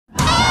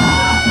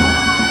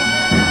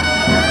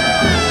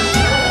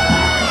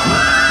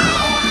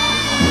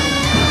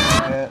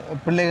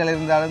பிள்ளைகள்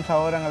இருந்தாலும்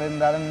சகோதரங்கள்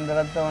இருந்தாலும் இந்த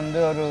இடத்த வந்து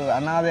ஒரு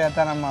அனாதையாக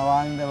தான் நம்ம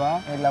வாழ்ந்தவா.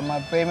 இல்லை அம்மா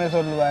எப்பயுமே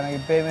சொல்லுவாள், எனக்கு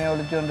எப்பயுமே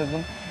ஒழிச்சு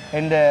கொண்டிருக்கும்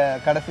எந்த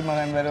கடைசி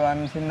மகன்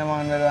வருவான், சின்ன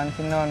மகன் வருவான்,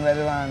 சின்னவன்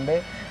வருவான்ட்டு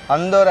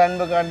அந்த ஒரு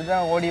அன்புக்காண்டு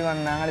தான் ஓடி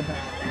வந்தாங்க. இப்போ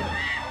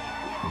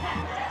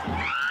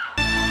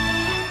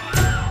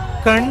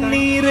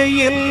கண்ணீரை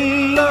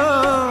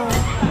எல்லாம்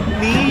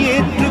நீ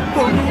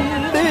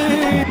ஏற்றுக்கொண்டு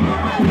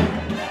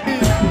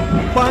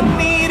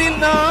பன்னீரில்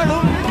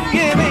நாளும்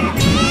என்னை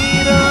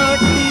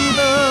நீராட்டினாய்.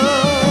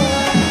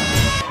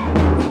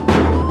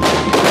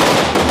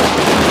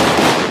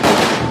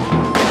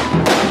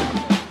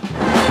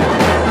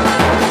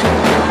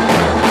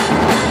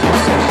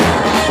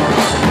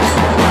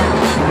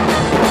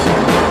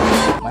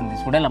 வந்து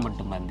சுடலை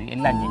மட்டும் வந்து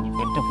எல்லாம் செஞ்சு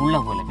பெற்ற புள்ள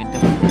போல பெற்ற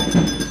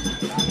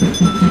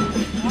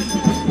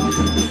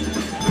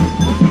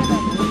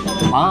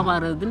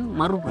மகாபாரதத்தின்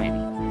மறுபிறவி.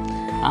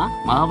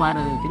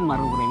 மகாபாரதத்தின்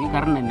மறுபிறவி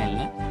கர்ணன் அல்ல,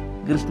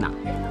 கிருஷ்ணா.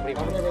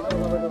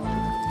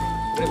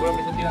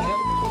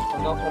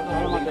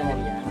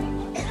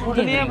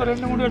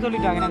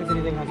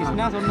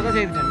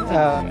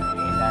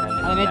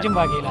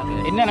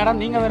 என்ன நட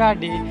நீங்க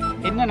விராட்டி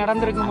என்ன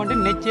நடந்திருக்கும்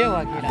மட்டும் நெச்சே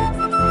வாக்கில.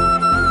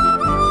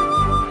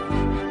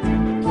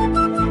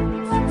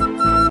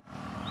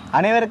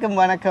 அனைவருக்கும்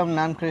வணக்கம்.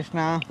 நான்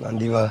கிருஷ்ணா.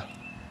 நந்திவா.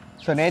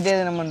 ஸோ நேற்றைய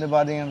தினம் வந்து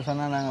பார்த்தீங்கன்னு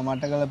சொன்னால் நாங்கள்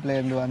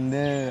மட்டக்களப்புலேருந்து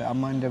வந்து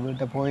அம்மான்ற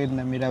வீட்டை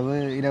போயிருந்தோம்.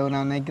 இரவு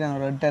நான் நினைக்கிறேன்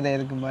ஒரு 8:30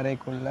 இருக்கும்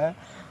வரைக்குள்ளே.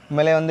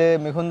 உண்மையிலே வந்து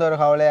மிகுந்த ஒரு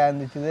கவலையாக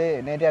இருந்துச்சு.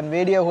 நேற்று அந்த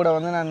வீடியோ கூட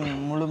வந்து நான்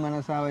முழு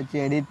மனசாக வச்சு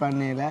எடிட்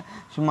பண்ணல,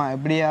 சும்மா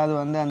எப்படியாவது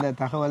வந்து அந்த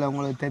தகவலை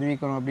உங்களுக்கு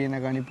தெரிவிக்கணும்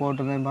அப்படின்னக்காண்டி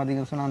போட்டிருந்தேன்.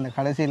 பார்த்தீங்கன்னு சொன்னால் அந்த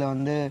கடைசியில்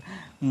வந்து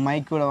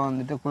மைக்கூட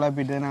வந்துட்டு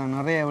குழப்பிட்டு நான்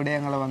நிறைய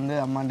விடயங்களை வந்து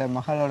அம்மாண்ட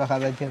மகளோட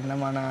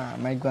கதைச்சிருந்தமான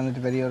மைக்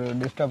வந்துட்டு பெரிய ஒரு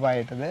டிஸ்டர்ப்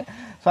ஆகிட்டது.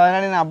 ஸோ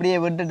அதனால நான் அப்படியே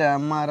விட்டுட்டேன்.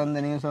 அம்மா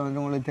இருந்த நியூஸை வந்து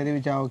உங்களுக்கு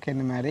தெரிவித்தா ஓகே.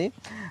 இந்த மாதிரி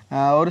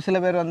ஒரு சில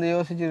பேர் வந்து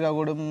யோசிச்சுருக்கா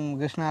கூட,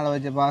 கிருஷ்ணாவில்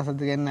வச்ச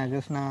பாசத்துக்கு என்ன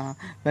கிருஷ்ணா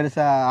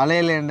பெருசாக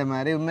அலையலைன்ற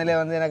மாதிரி. உண்மையிலே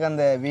வந்து எனக்கு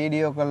அந்த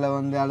வீடியோக்களில்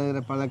வந்து அழுகிற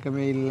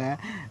பழக்கமே இல்லை.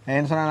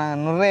 ஏன்னு சொன்னால்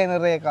நாங்கள்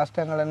நிறைய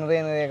கஷ்டங்களை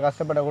நிறைய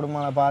கஷ்டப்பட்ட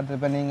குடும்பங்களை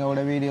பார்த்துருப்பேன். நீங்கள்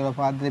கூட வீடியோவில்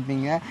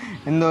பார்த்துருப்பீங்க.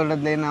 எந்த ஒரு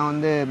இடத்துலையும் நான்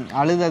வந்து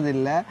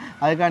அழுததில்லை.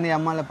 அதுக்காண்டி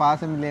அம்மாவில்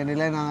பாசம்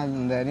இல்லையில நாங்கள்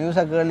இந்த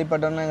நியூஸை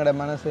கேள்விப்பட்டோன்னா எங்களோட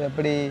மனசு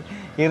எப்படி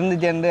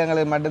இருந்துச்சுன்னு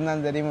எங்களுக்கு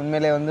மட்டும்தான் தெரியும்.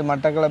 உண்மையிலே வந்து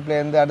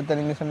மட்டக்களப்புலேருந்து அடுத்த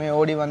நிமிஷமே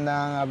ஓடி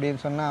வந்தாங்க அப்படின்னு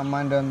சொன்னால்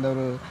அம்மான்ற அந்த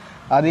ஒரு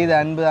அதீத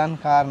அன்பு தான்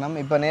காரணம்.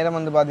 இப்போ நேரம்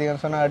வந்து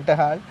பார்த்தீங்கன்னு சொன்னால்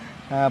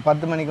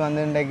 8:10 மணிக்கு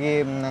வந்து இன்றைக்கி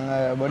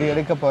நாங்கள் பொடி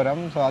எடுக்க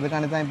போகிறோம். ஸோ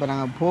அதுக்காண்டி தான் இப்போ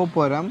நாங்கள்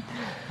போகிறோம்.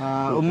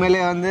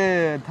 உண்மையிலே வந்து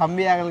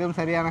தம்பியாக்களுக்கும்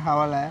சரியான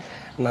கவலை.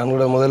 நான்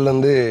கூட முதல்ல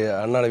வந்து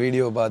அண்ணாட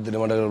வீடியோவை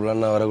பார்த்துட்டு மட்டக்களப்பில்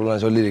அண்ணா வரக்குள்ள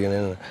நான்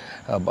சொல்லியிருக்கேன்,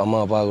 அம்மா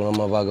பார்க்கணும்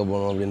அம்மா பார்க்க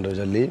போகணும் அப்படின்ற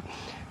சொல்லி.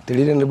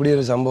 திடீரென்று இப்படி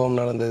ஒரு சம்பவம்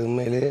நடந்தது.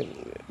 உண்மையிலே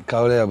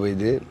கவலையாக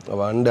போயிட்டு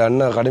அப்போ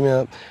அண்ணா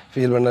கடுமையாக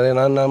ஃபீல் பண்ணாரு.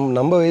 நான்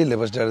நம்பவே இல்லை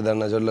ஃபஸ்ட்டு அடுத்த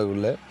அண்ணா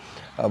சொல்லக்குள்ளே.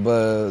 அப்போ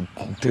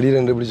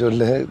திடீரென்று இப்படி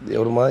சொல்ல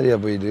ஒரு மாதிரியாக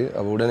போயிட்டு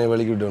அப்போ உடனே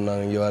வலிக்கி விட்டு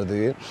வந்தாங்க இங்கே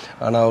வரதுக்கு.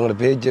 ஆனால் அவங்களோட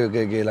பேச்சை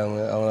கேட்க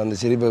இல்லாமல் அவங்க அந்த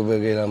சிரிப்பை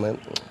கேட்க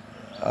இல்லாமல்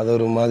அது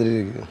ஒரு மாதிரி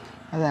இருக்குது.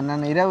 அதான்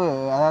நான் இரவு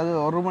அதாவது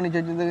 1 மணி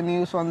சொச்சத்துக்கு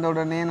நியூஸ் வந்த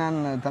உடனே நான்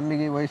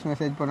தம்பிக்கு வாய்ஸ்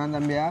மெசேஜ் பண்ணேன்,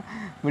 தம்பியா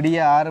விடிய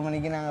 6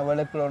 மணிக்கு நாங்கள்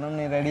விளக்குலணும்,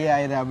 நீ ரெடி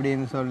ஆயிடு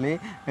அப்படின்னு சொல்லி.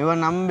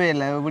 இவன்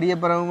நம்பல, விடிய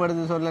பிறவும்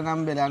எடுத்து சொல்ல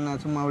நம்பல, அண்ணா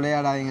சும்மா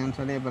விளையாடாதீங்கன்னு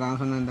சொல்லி. இப்போ நான்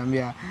சொன்னேன்,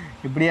 தம்பியா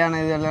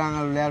இப்படியான இதெல்லாம்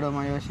நாங்கள்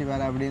விளையாடுவோமா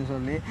யோசிப்பார் அப்படின்னு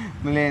சொல்லி.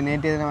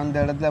 நேற்று தினம் அந்த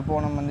இடத்துல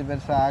போனோம் வந்து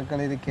பெருசாக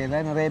ஆக்கள் இருக்கையில்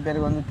நிறைய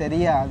பேருக்கு வந்து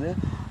தெரியாது.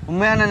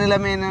 உண்மையான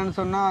நிலைமை என்னன்னு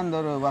சொன்னால் அந்த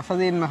ஒரு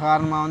வசதியின்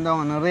காரணமாக வந்து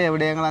அவங்க நிறைய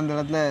விடயங்கள் அந்த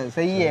இடத்துல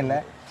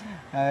செய்யலை.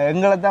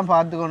 எங்களை தான்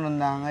பார்த்து கொண்டு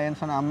இருந்தாங்க. ஏன்னு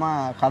சொன்னால் அம்மா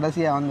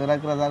கடைசியாக வந்து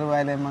இறக்குற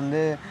தருவாயிலையும்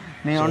வந்து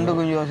நீ ஒன்று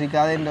கொஞ்சம்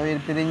யோசிக்காத, இந்த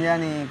உயிர் பிரிஞ்சா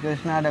நீ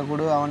கிருஷ்ணாட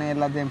கொடு, அவனே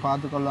எல்லாத்தையும்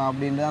பார்த்துக்கொள்ளும்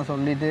அப்படின்ட்டு தான்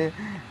சொல்லிட்டு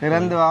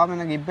இறந்து வாம்.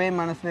 எனக்கு இப்போயும்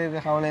மனசில்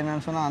இருக்க கவலை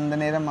என்னன்னு சொன்னால்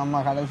அந்த நேரம்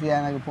அம்மா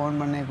கடைசியாக எனக்கு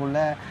ஃபோன்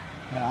பண்ணிக்குள்ளே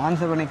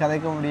ஆன்சர் பண்ணி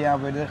கதைக்க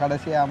முடியாமல் போயிட்டு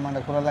கடைசியாக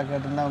அம்மாண்ட குரலை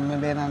கேட்டிருந்தா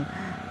உண்மையிலேயே நான்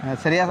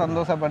சரியாக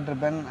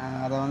சந்தோஷப்பட்டிருப்பேன்.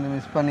 அதை வந்து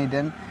மிஸ்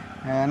பண்ணிட்டேன்.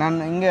 நான்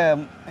இங்கே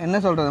என்ன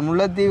சொல்கிறது,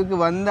 முல்லைத்தீவுக்கு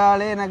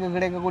வந்தாலே எனக்கு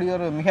கிடைக்கக்கூடிய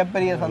ஒரு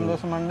மிகப்பெரிய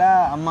சந்தோஷம்னா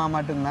அம்மா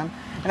மட்டும்தான்.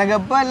 எனக்கு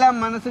எப்போ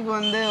எல்லாம் மனசுக்கு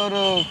வந்து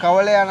ஒரு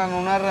கவலையாக நான்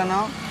உணர்றேனோ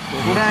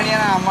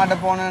உடனடியாக நான் அம்மாட்ட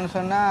போனேன்னு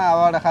சொன்னால்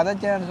அவளோட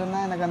கதைச்சேன்னு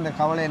சொன்னால் எனக்கு அந்த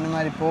கவலை என்ன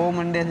மாதிரி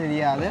போகுமென்றே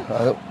தெரியாது.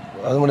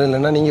 அது மட்டும்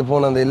இல்லைன்னா நீங்கள்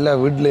போன அந்த எல்லா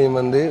வீட்லேயும்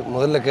வந்து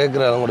முதல்ல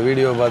கேட்குறாங்க, அவங்களோட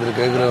வீடியோவை பார்த்துட்டு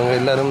கேட்குறவங்க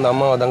எல்லாரும் இந்த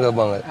அம்மாவை தான்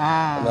கேட்பாங்க.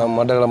 நான்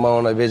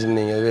மட்டக்களப்பாவை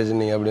பேசினீங்க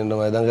அப்படின்ற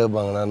மாதிரி தான்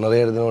கேட்பாங்க. நான்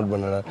நிறைய இடத்துல நோட்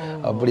பண்ணேன்.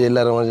 அப்படி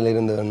எல்லாரும் மனசில்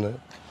இருந்ததுன்னு இல்லை.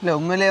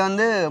 உண்மையிலே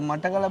வந்து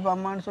மட்டக்களப்பு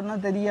அம்மான்னு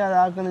சொன்னால் தெரியாத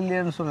ஆக்கள்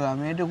இல்லைன்னு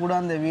சொல்லலாம். நேற்று கூட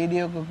அந்த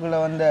வீடியோக்குள்ளே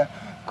வந்த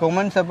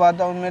கொமெண்ட்ஸை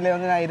பார்த்தா உண்மையிலே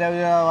வந்து நான் இரவு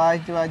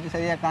வாய்ச்சி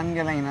சரியாக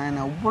காண்கலைங்க. நான்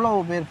என்ன இவ்வளோ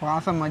பேர்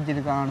பாசம்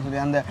வச்சுருக்காங்கன்னு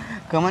சொல்லி அந்த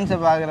கமெண்ட்ஸை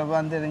பார்க்குறப்ப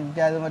அந்த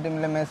இருந்துச்சு. அது மட்டும்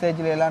இல்லை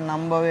மெசேஜில் எல்லாம்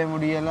நம்பவே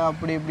முடியலை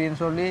அப்படி இப்படின்னு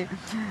சொல்லி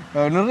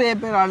நிறைய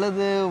பேர்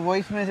அழுது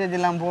வாய்ஸ் மெசேஜ்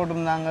எல்லாம்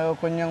போட்டிருந்தாங்க.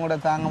 கொஞ்சம் கூட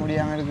தாங்க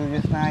முடியாமல் இருக்குது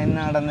கிருஷ்ணா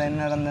என்ன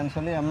நடந்தேன்னு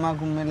சொல்லி.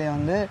 அம்மாவுக்கு உண்மையிலே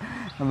வந்து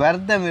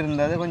வருத்தம்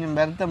இருந்தது. கொஞ்சம்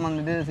வருத்தம்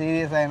வந்துட்டு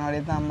சீரியஸ் ஆகினாலே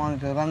தான் அம்மா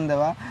வந்துட்டு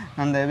இறந்தவா.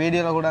 அந்த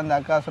வீடியோவில் கூட அந்த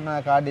அக்கா சொன்ன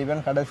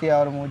காட்டிப்பேன்.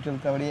 கடைசியாக ஒரு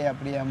மூச்சுழுத்தபடியே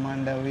அப்படியே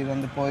அம்மாண்ட உயிர்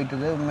வந்து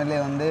போயிட்டுது. உண்மையிலே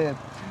வந்து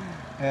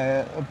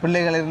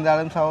பிள்ளைகள்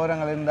இருந்தாலும்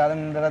சகோதரங்கள்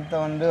இருந்தாலும் இந்த இடத்த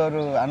வந்து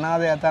ஒரு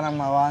அனாதையாக தான்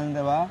நம்ம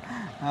வாழ்ந்தவா.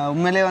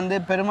 உண்மையிலே வந்து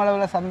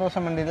பெருமளவில்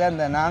சந்தோஷம் இல்லை.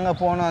 அந்த நாங்கள்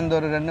போன அந்த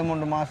ஒரு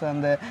 2-3 மாதம்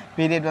அந்த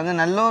பீரியட் வந்து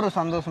நல்ல ஒரு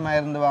சந்தோஷமாக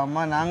இருந்துவா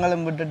அம்மா.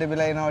 நாங்களும் விட்டுட்டு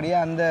விளையினோடைய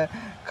அந்த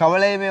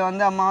கவலையுமே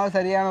வந்து அம்மாவை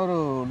சரியான ஒரு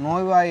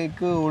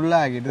நோய்வாய்க்கு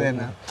உள்ளாகிடுது.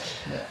 என்ன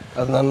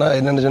அதுதான்னா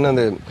என்னென்னு சொன்னால்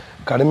அந்த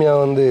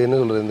கடுமையாக வந்து என்ன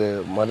சொல்கிறது, இந்த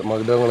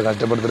மற்றவங்களை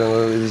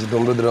கஷ்டப்படுத்துகிறவங்க இது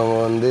துன்புறுத்துறவங்க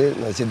வந்து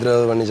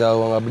சித்திரவதை பண்ணி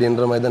சாகுவாங்க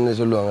அப்படின்ற மாதிரி தான்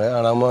சொல்லுவாங்க.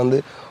 ஆனால் அம்மா வந்து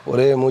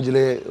ஒரே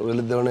மூச்சிலே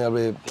எழுத்தவனே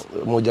அப்படியே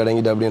மூச்சு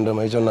அடங்கிட்டு அப்படின்ற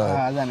மாதிரி சொன்னாங்க.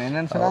 அதான்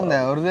என்னென்னு சொன்னால் அந்த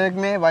ஒரு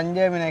இதுக்குமே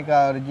வஞ்சமினைக்கா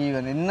ஒரு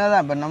ஜீவன்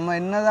என்னதான் இப்போ நம்ம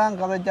என்னதான்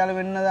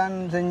கதைச்சாலும் என்னதான்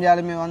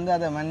செஞ்சாலுமே வந்து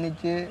அதை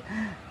மன்னிச்சு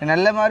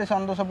நல்ல மாதிரி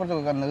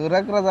சந்தோஷப்படுத்த அந்த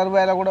இறக்குற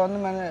தருவாயில் கூட வந்து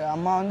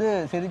அம்மா வந்து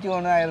சிரிச்சு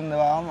கொண்டு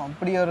இருந்தவா.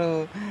 அப்படி ஒரு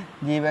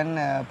ஜீவன்.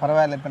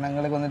 பரவாயில்ல, இப்போ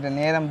எங்களுக்கு வந்துட்டு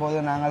நேரம் போது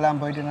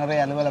நாங்கள்லாம் போயிட்டு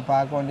நிறைய அலுவலை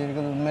பார்க்க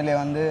வேண்டியிருக்குது. உண்மையிலே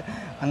வந்து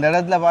அந்த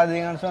இடத்துல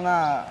பார்த்தீங்கன்னு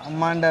சொன்னால்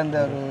அம்மாண்ட அந்த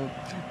ஒரு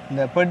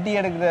இந்த பெட்டி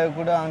எடுக்கிறது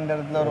கூட அந்த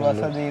இடத்துல ஒரு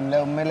வசதி இல்லை.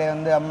 உண்மையிலே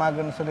வந்து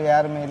அம்மாவுக்குன்னு சொல்லி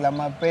யாருமே இல்லை.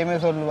 அம்மா எப்பயுமே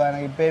சொல்லுவாங்க,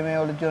 இப்போயுமே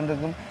ஒழிச்சு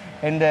கொண்டிருக்கும்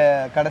எந்த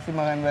கடைசி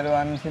மகன்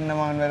வருவான், சின்ன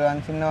மகன்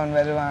வருவான், சின்னவன்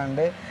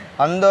வருவான்ட்டு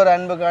அந்த ஒரு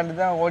அன்புக்காண்டி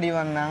தான் ஓடி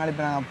வந்தாங்க.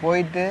 இப்போ நாங்கள்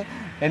போயிட்டு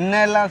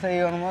என்னெல்லாம்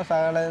செய்யணுமோ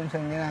சகலம்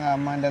செஞ்சு நாங்கள்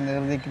அம்மாண்ட அந்த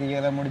இறுதி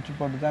கிரிகளை முடிச்சு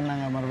போட்டு தான்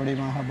நாங்கள்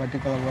மறுபடியும்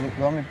பட்டிக்குள்ள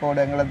ஒழிக்கிறோம்.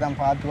 இப்போட எங்களை தான்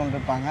பார்த்து கொண்டு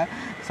இருப்பாங்க.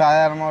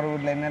 சாதாரணமாக ஒரு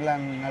வீட்டில்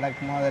என்னெல்லாம்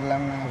நடக்குமோ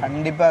அதெல்லாம் நாங்கள்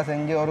கண்டிப்பாக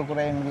செஞ்சு ஒரு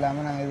குறையும்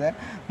இல்லாமல் நாங்கள் இதை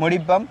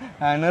முடிப்போம்.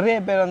 நிறைய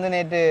பேர் வந்து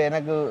நேற்று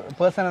எனக்கு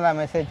பர்சனலாக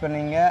மெசேஜ்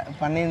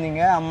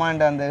பண்ணியிருந்தீங்க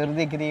அம்மாண்ட அந்த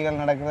இறுதி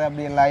கிரிகள் நடக்குது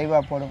அப்படி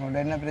லைவாக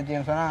போடுங்க. என்ன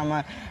பிரச்சனைன்னு சொன்னால்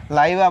நம்ம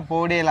லைவாக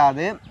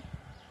போடலாது,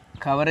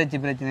 கவரேஜ்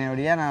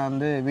பிரச்சனையோடைய நான்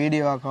வந்து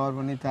வீடியோவாக கவர்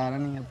பண்ணி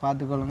தரேன், நீங்கள்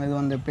பார்த்துக்கொள்ளுங்க. இது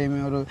வந்து எப்பயுமே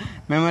ஒரு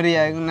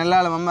மெமரியாக இருக்கும். நல்லா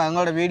இல்லை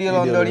எங்களோட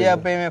வீடியோவில் வந்தோடையே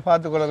எப்பயுமே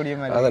பார்த்துக்கொள்ளக்கூடிய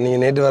மாதிரி. அதான்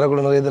நீங்கள் நேற்று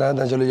வரக்கூட நிறைய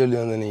தான் சொல்லி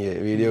வந்தேன், நீங்கள்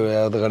வீடியோ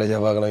ஏதாவது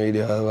கடைசியாக பார்க்கலாம்,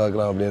 வீடியோ ஏதாவது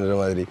பார்க்கலாம் அப்படின்ற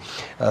மாதிரி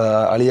அதை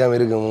அழியாமல்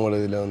இருக்கும்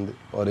உங்களோட இதில் வந்து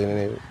ஒரு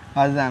நினைவு.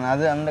 அதுதான்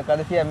அது அந்த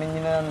கடைசியாக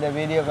மிஞ்சின அந்த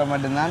வீடியோக்கள்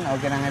மட்டும்தான்.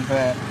 ஓகே, நாங்கள் இப்போ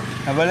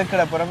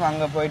வெளுக்கடப்புறம்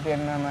அங்கே போயிட்டு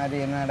என்ன மாதிரி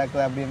என்ன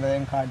நடக்குது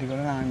அப்படின்றதையும்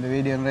காட்டிக்கொண்டு நான் இந்த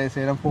வீடியோ நிறைய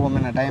செய்கிறேன். போகும்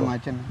என்ன டைம்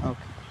ஆச்சுன்னு.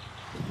 ஓகே,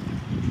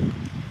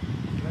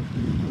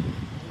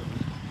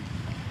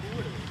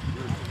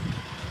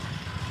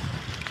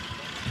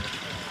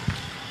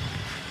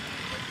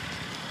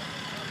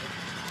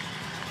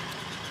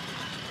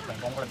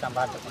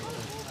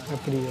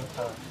 அப்படியா?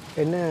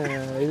 என்ன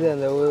இது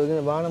அந்த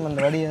வானம் அந்த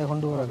வடியை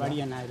கொண்டு வர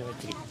வடியை நான் இதை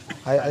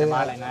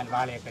வச்சுருக்கேன்,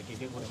 வாழையை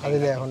கட்டிட்டு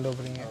அதில் கொண்டு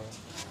போகிறீங்க.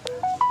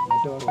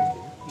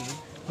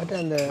 மற்ற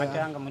அந்த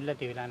அங்கே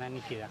முல்லைத்தீவில் நான்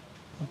நிற்கிதான்.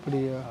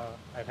 அப்படியா?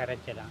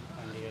 கரைச்சலாம்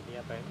வண்டி கட்டி.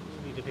 அப்போ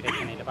இது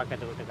பிரச்சனையில்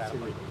பக்கத்து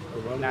வீட்டுக்காரன் போய்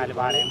 4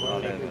 வாழையும்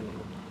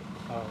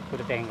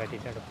குருத்தையும்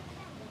கட்டிட்டு எடுப்போம்.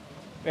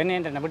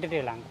 என்ன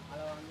விட்டுட்டுலாங்க.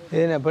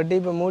 இது பெட்டி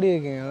இப்போ மூடி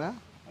இருக்கீங்களா?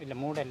 இல்லை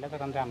மூட இல்லை,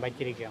 திறந்து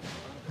வச்சிருக்கோம்.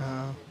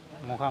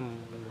 முகம்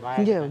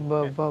இங்கே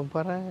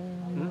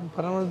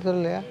பரமத்தில்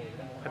இல்லையா?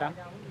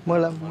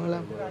 மூலம்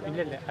மூலம் இல்லை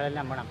இல்லை,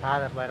 அதெல்லாம் போனால்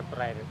ஃபாதர்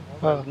பரப்புறாரு.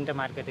 இந்த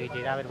மார்க்கெட்டுக்கு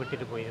செய்து அவர்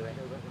விட்டுட்டு போயிடுவேன்.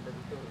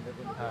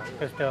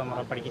 கிறிஸ்தவ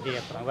முறை படிக்க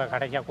அப்புறம்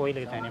கடைசியாக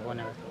கோயிலுக்கு தானே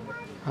போனவர்.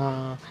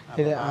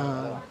 இது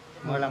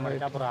மூலம்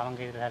படித்து அப்புறம் அவங்க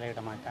இது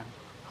தலையிட மாட்டாங்க.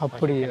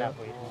 அப்படியா?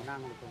 போயிடுவோம்.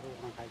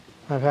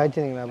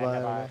 காய்ச்சிங்களா?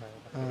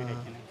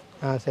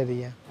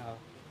 சரியா?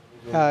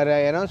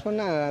 அனௌன்ஸ்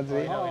பண்ணாங்க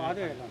ராத்திரி.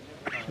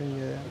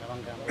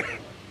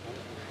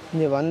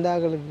 இங்கே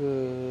வந்தாக்களுக்கு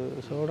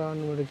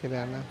சோடான்னு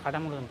முடிக்கிறாண்ணா.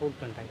 கடமுடன்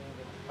கூப்பிட்டுட்டேன்,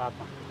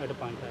 பார்ப்போம்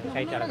எடுப்பான்.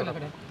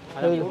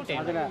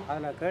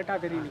 அதில்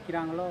கேட்டால் தெரியும்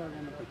நிற்கிறாங்களோ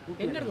என்ன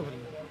இருக்க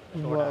போறீங்க.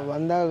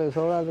 வந்தாக்களுக்கு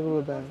சோடாத்துக்கு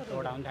கொடுத்தாங்க,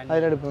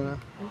 அதில் எடுப்போங்க.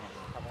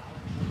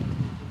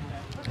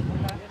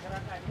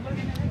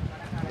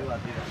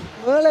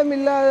 மேலம்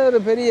இல்லாத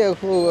ஒரு பெரிய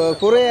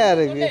குறையாக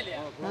இருக்குது.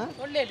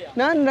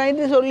 நான்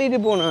நைட்டு சொல்லிட்டு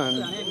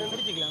போனேன்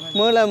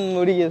மேலம்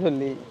முடிக்க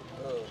சொல்லி.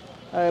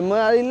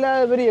 அது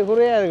இல்லாத பெரிய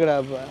குறையாக இருக்குடா.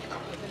 அப்போ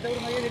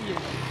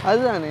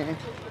அதுதானே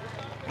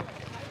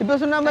இப்போ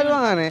சொன்ன மாதிரி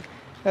வாங்கானே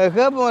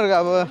கேப்பம் இருக்கா?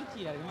 அப்போ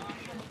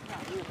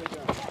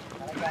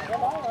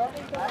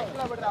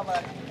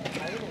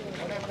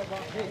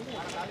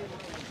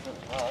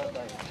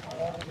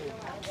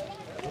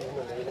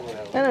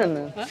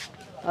என்ன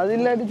அது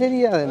இல்லாட்டி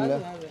தெரியாது இல்லை.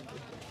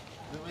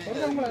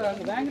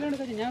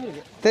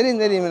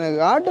 தெரியும் தெரியும்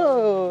எனக்கு ஆட்டோ.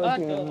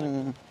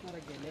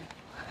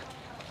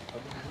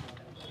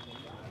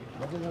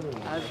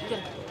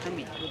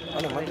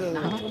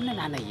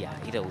 நான் ஐயா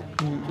இரவு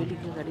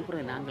சொல்லிக்க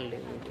அடிப்படை நாங்கள்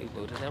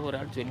ஒரு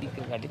ஆள்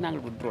சொல்லிக்க காட்டி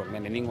நாங்கள்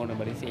விட்டுருவோம். நீங்கள் ஒன்று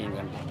படி செய்யுங்க,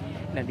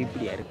 இல்லாட்டி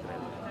இப்படியா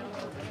இருக்கிறாங்க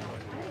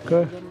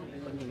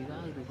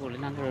போல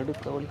நாங்கள்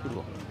எடுக்க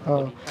ஒழிக்கிடுவோம்.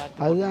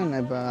 அதுதான்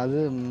இப்போ அது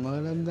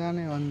மேலும்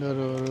தானே வந்து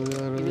ஒரு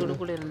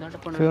கூட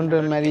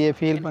இருந்தாலும் மாதிரியே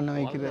ஃபீல் பண்ண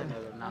வைக்கிறது.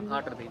 நான்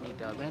காட்டுறது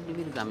நீட்டாக வேண்டும்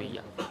இருக்காமே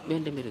ஐயா,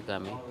 வேண்டும்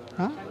இருக்காமே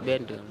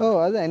வேண்டும்.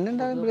 அது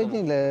என்னென்றாலும் பிரச்சனை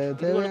இல்லை,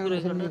 தேவையான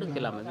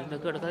எடுக்கலாமே. இந்த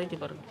கேட கதைச்சு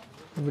பாருங்க.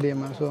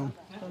 இப்படியாம்மா?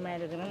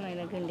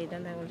 எனக்கு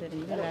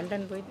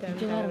லண்டன் போய்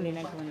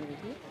எனக்கு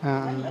வந்துருக்கு.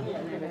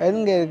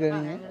 எங்கே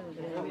இருக்கிறீங்க?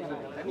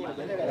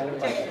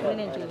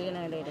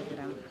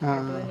 எடுக்கிறேன்.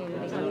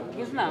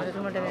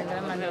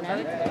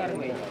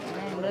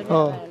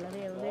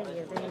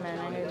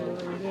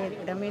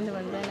 இடமேந்து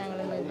வந்தால்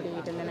நாங்களும் இப்படி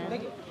இருந்தேன்னா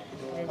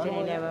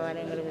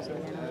எங்களுக்கு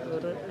சரியான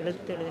ஒரு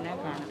எழுத்து எழுதுனா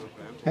காணும்.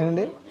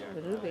 என்னண்டு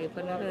ஒரு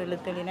பேப்பரில்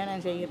எழுத்தலினா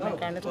நான்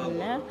செய்கிறேன்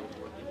சொன்னேன்.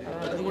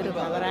 அப்படி ஒரு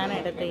தவறான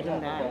இடத்த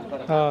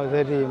இருந்தால்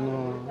தெரியுமோ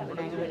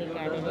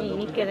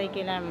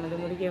இனிக்கதைக்கெல்லாம் இது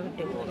முடிக்க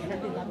விட்டு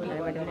அதை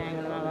மட்டும்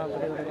நாங்களும்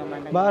அப்படி கொடுக்க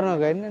மாட்டோம்.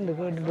 பாருங்க என்னென்று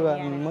கேட்டுட்டு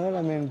வரணும்.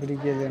 மேலே மீன்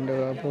பிடிக்கிறதுன்ற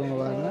அப்புறம்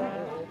பாருங்க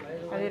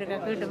அது இருக்கா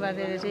கேட்டு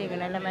பார்த்து இதை செய்யுங்க.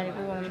 நல்ல மாதிரி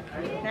போகணும்.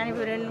 நான்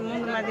இப்போ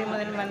 2-3 மாதத்துக்கு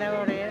முதல்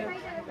வந்தவோடைய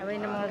அவள்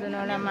இந்த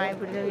மாதத்தினால அம்மா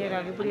இப்படி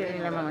இப்படி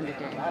இல்லாமல்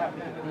வந்துட்டேன்.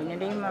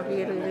 என்னடையும் அப்படி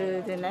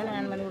இருக்குதுன்னா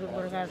நான் வந்து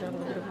கொடுக்க காசை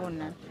கொடுத்துட்டு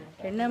போனேன்.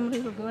 2ஆம்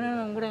முறைக்கு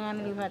போனால் உங்களோட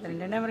காணொலி பார்த்தேன்.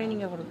 2ஆம் முறை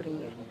நீங்கள்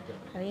கொடுக்குறீங்க,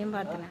 அதையும்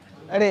பார்த்தேன்.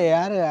 அடே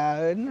யார்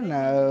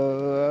என்னண்ணா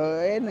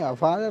என்ன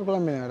ஃபாதர்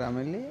குழம்பு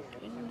வராமல் இல்லையே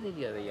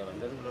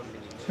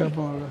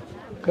கேட்போம்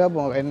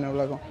கேட்போம் என்ன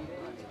உலகம்.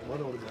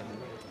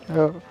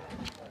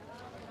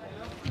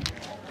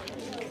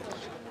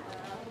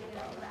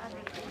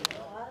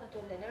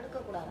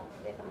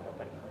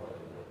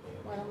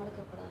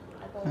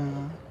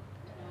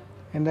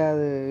 என்ன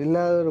அது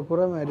இல்லாத ஒரு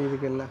குறை மாதிரி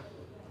இருக்குல்ல.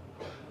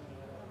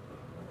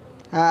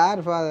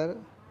 யார் ஃபாதர்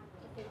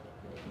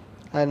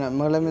அது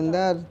மூலம்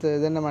இருந்தால்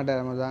இது என்ன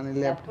மாட்டார் தான்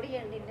இல்லையா?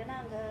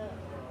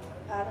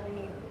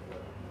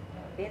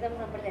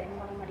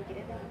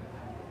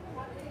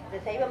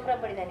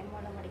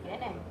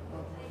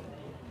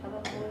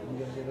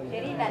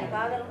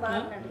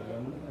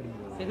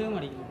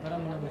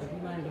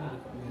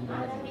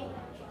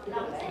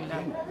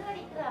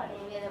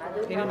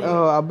 ஓ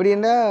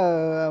அப்படின்னா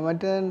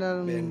மற்ற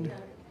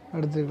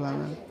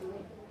எடுத்துக்கலாம்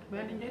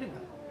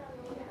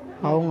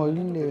அவங்க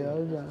இல்லையே.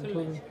 அதுதான்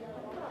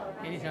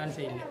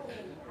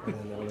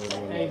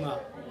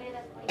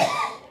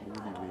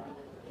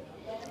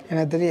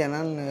எனக்கு தெரியும்.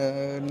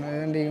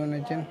 நான்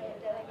நினச்சேன்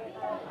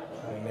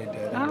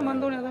நான்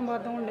வந்தோடனே தான்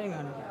பார்த்தோம்.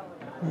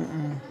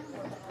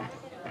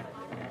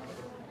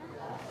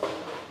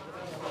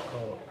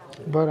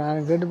 இப்போ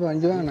நான் கேட்டு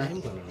அஞ்சுவாங்கண்ணா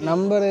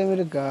நம்பர் எதுவும்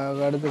இருக்கா?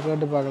 அடுத்து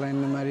கேட்டு பார்க்கலாம்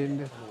இந்த மாதிரி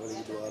இருந்து.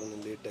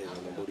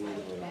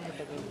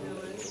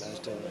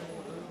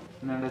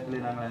 இடத்துல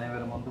நாங்கள்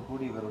அனைவரும் வந்து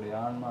கூடி இவருடைய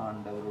ஆன்மா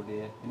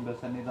ஆண்டவருடைய இந்த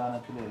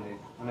சன்னிதானத்தில்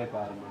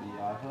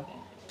உழைப்பாரும்படியாக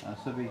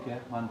சுபிக்க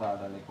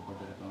மன்றாட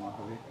அழைக்கப்பட்டிருக்கிறோம்.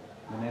 ஆகவே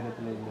இந்த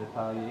நேரத்தில் இந்த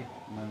தாயை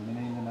நாங்கள்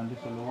நினைந்து நன்றி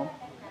சொல்லுவோம்.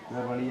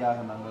 இவர் வழியாக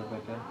நாங்கள்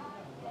பெற்ற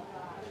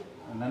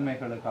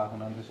நன்மைகளுக்காக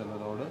நன்றி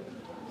சொல்வதோடு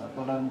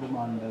தொடர்ந்து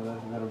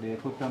ஆண்டவர் இவருடைய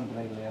குற்றம்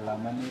குறைகளை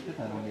எல்லாம் மன்னித்து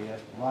தன்னுடைய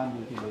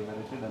வாங்கியில்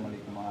இவருக்கு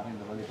இடமளிக்குமாறு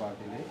இந்த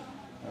வழிபாட்டிலே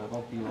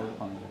பக்தியோடு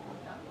பங்கேற்கிறோம்.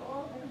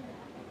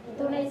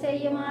 துணை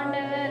செய்யும்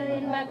ஆண்டவர்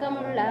என் பக்கம்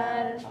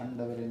உள்ளார்.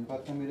 ஆண்டவரின்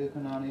பக்கம் இருக்கு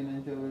நான்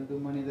நெஞ்ச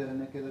வேண்டும். மனிதர்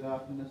எனக்கு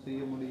எதிராக என்ன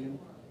செய்ய முடியும்?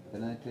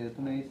 எனக்கு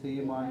துணை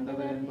செய்யும்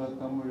ஆண்டவர் என்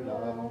பக்கம்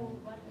உள்ளாரும்.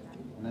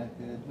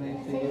 எனக்கு துணை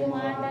செய்யும்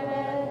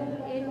ஆண்டவர்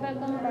என்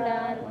பக்கம்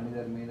உள்ளார்.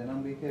 மனிதர் மீது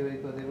நம்பிக்கை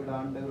வைப்பதை விட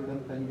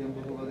ஆண்டவரிடம் தஞ்சம்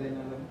புகுவதே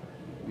நலம்.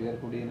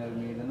 உயர்குடியினர்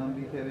மீது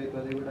நம்பிக்கை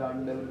வைப்பதை விட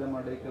ஆண்டவரிடம்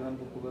அடைக்கலம்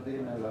புகுவதே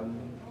நலம்.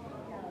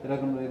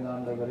 இறக்கம் நிறைந்த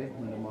ஆண்டவரை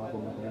மீண்டுமாக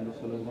என்று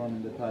சொல்லுவோம்.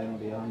 இந்த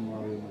தாயினுடைய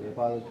ஆன்மாவை உடைய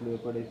பாதத்தில்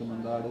ஒப்படைக்கும்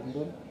அந்த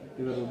ஆடுங்கள்.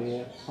 இவருடைய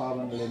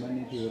பாவங்களை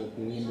மன்னித்து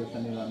இவருக்கு இந்த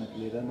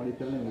சன்னிதானத்தில்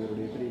இடமளித்தலும்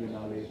இவருடைய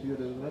பிரிவினாலே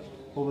தீர்வுகள்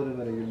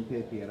ஒவ்வொருவரையும்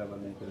தேர்த்தி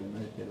இரவணைகளின்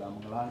நிறுத்தலாம்.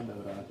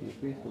 ஆண்டவராகிய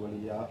கிறிஸ்து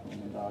வழியாக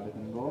என்று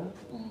ஆடுகின்றோம்.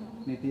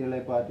 நித்திய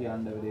இலைப்பாற்றி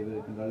ஆண்டவரை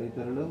இவருக்கு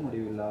அளித்தருளும்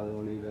முடிவில்லாத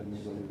ஒளிவர்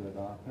மீது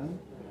ஒளிவதாக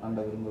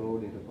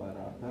ஆண்டவர்களோடு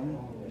இருப்பாராக.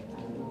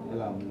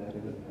 எல்லாம்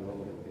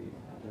இவருடைய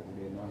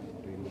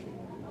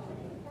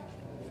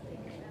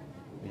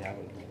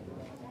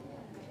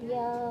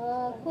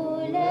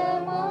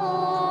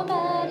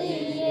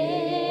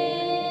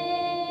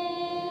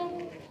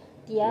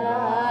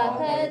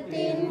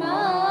தியாகத்தின்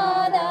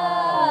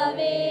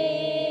மாதாவே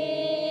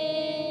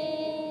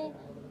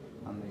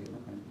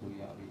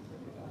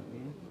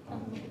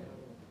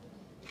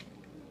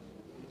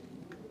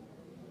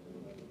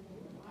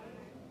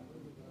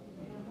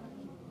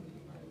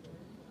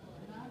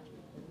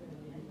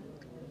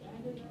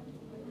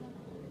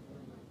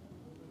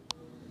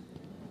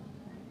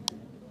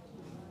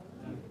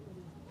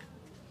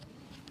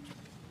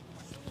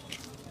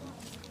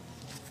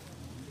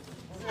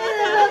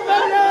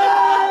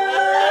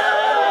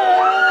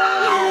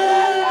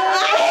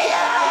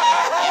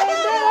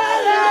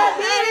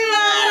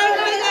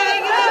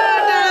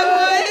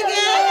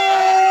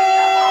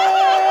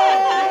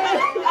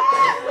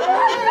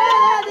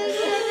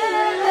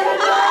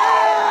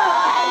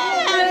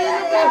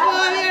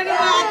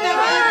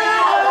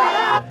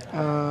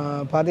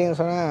பார்த்தீங்கன்னு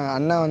சொன்னால்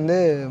அண்ணா வந்து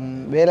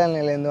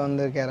வேளாண்மையிலேருந்து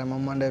வந்திருக்கார்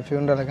அம்மாண்ட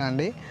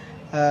ஃபியூனரலுக்காண்டி.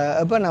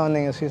 எப்போ நான்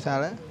வந்தேங்க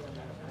ஸ்வீஸால்?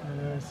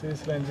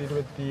 ஸ்வீஸில்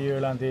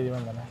 27ஆம் தேதி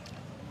வந்தேன்.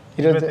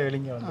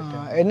 27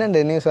 என்னண்டு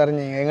நியூஸ்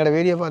அறிஞ்சிங்க? எங்களோட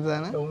வீடியோ பார்த்து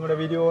தானே? உங்களோட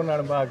வீடியோ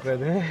நான்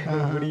பார்க்குறது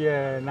இப்படிய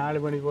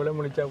 4 மணி போல்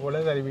முடித்தா போல்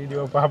சரி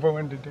வீடியோ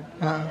பார்ப்போம்ன்ட்டு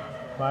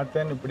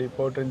பார்த்தேன். இப்படி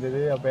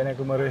போட்டிருந்தது. அப்போ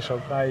எனக்கு ஒரு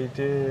ஷாக்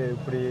ஆகிட்டு.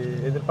 இப்படி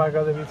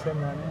எதிர்பார்க்காத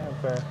விஷயம் தானே.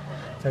 அப்போ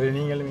சரி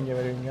நீங்களும் இங்கே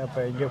வருவீங்க,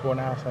 அப்போ இங்கே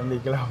போனால்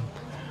சந்திக்கலாம்.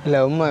 இல்லை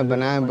உண்மை. இப்போ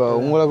நான் இப்போ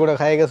உங்களை கூட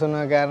கைக்க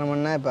சொன்ன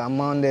காரணம்னா இப்போ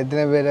அம்மா வந்து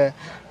எத்தனை பேரை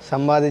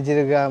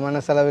சம்பாதிச்சிருக்கா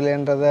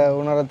மனசெலவில்ன்றதை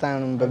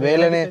உணரத்தான். இப்போ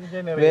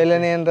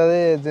வேலனைன்றது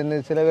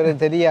சில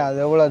பேருக்கு தெரியாது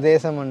எவ்வளோ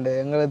தேசம் உண்டு.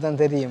 எங்களுக்கு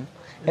தான் தெரியும்.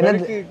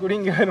 எனக்கு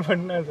குடிங்க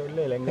வேணும்னு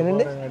சொல்லல.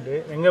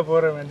 எங்கே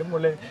போகிற வேண்டும்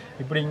இல்லை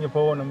இப்படி இங்கே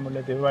போகணும்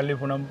இல்லை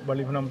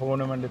வள்ளிப்புணம்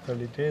போகணும்னு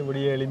சொல்லிட்டு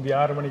விடிய எழும்பி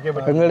 6 மணிக்கே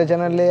எங்களோட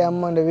சேனல்லே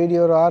அம்மா அந்த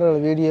வீடியோ ஒரு 6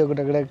 வீடியோ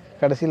கிட்ட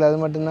கடைசியில்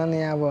அது மட்டும்தான்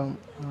ஞாபகம்.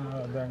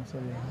 அதான்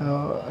சரி.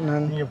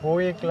 நான் நீங்கள்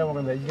போய்க்கல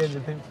உங்க இங்கே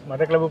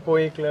மட்டக்களப்பு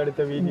போய்க்கல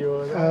எடுத்த வீடியோ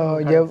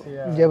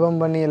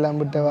ஜெபம் பண்ணி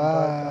எல்லாம் விட்டவா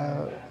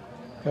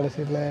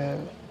கடைசியில்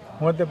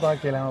முகத்தை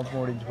பார்க்கலாம்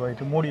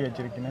போயிட்டு மூடி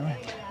வச்சிருக்கேன்.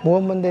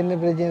 முகம் வந்து என்ன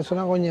பிரச்சனை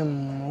சொன்னால் கொஞ்சம்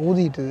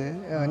ஊதிட்டுது.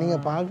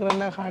 நீங்கள்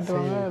பார்க்குறேன்னா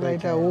காட்டுவாங்க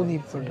லைட்டாக ஊதி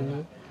போட்டுது.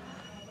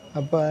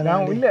 அப்போ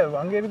நான் இல்லை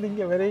அங்கேருந்து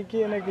இங்கே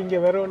வரைக்கும் எனக்கு இங்கே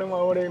வரணும்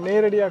அவருடைய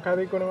நேரடியாக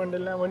கதைக்கணும்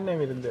எல்லாம்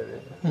எண்ணம் இருந்தது.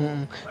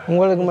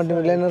 உங்களுக்கு மட்டும்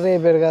இல்லை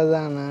நிறைய பேருக்கு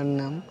அதுதான்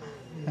எண்ணம்.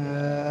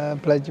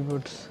 பிளச்சு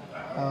போட்ஸ்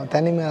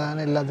தனிமை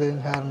தானே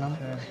எல்லாத்துக்கும் காரணம்.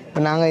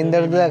 இப்போ நாங்கள் இந்த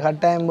இடத்துல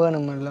கட்டாயம்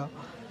வேணும் இல்லை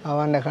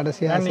அவன்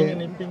கடைசியாக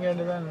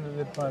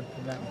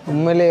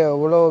உண்மையிலே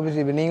எவ்வளோ பிஸி.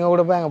 இப்போ நீங்கள்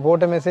கூட போய் அங்கே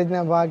போட்ட மெசேஜ்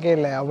நான்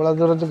பார்க்கல. அவ்வளோ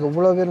தூரத்துக்கு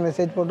இவ்வளோ பேர்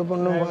மெசேஜ் போட்டு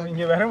பண்ணுவோம்.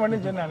 இங்கே வர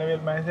மட்டும் சொன்ன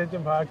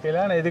மெசேஜும்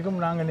பார்க்கல. ஆனால்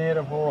எதுக்கும் நாங்கள்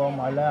நேராக போவோம்.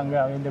 அல்ல அங்கே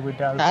அவங்க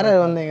போயிட்டு யார்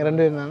வந்தீங்க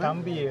 2 பேர்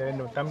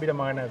தானே? தம்பிட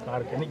மகனை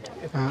பார்க்க நிற்க.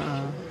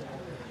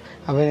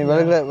 அப்போ நீ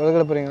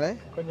விலகல போகிறீங்களே?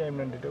 கொஞ்சம்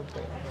நின்றுட்டு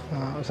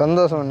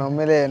சந்தோஷம்.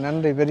 உண்மையிலே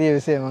நன்றி. பெரிய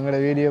விஷயம். உங்களோட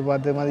வீடியோ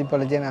பார்த்து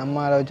மதிப்பளிச்சேன்.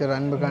 அம்மாவை வச்சு ஒரு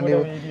அன்புக்காண்டி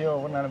வீடியோ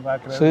நான்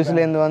பார்க்குறேன்.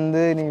 சுவிஸ்லேருந்து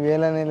வந்து நீங்கள்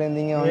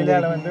வேளாண்மையிலேருந்தீங்க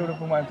வந்து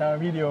விடுப்புமா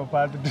வீடியோ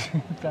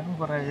பார்த்துட்டு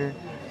பிறகு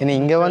இனி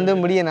இங்கே வந்து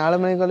முடிய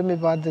 4 மணிக்கு கிளம்பி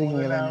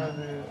பார்த்துருக்கீங்களா?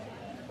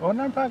 ஒரு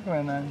நாள்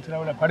பார்க்குறேன். நான்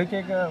சில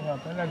படுக்கைக்க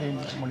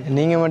பார்ப்பேன்.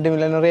 நீங்கள் மட்டும்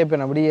இல்லை நிறைய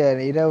பேர் அப்படியே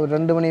இரவு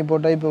 2 மணிக்கு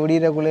போட்டால் இப்போ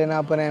விடியறக்குள்ளே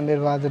 40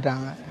 பேர்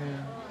பார்த்துட்டாங்க.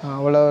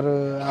 அவ்வளோ ஒரு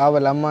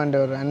ஆவல். அம்மான்ற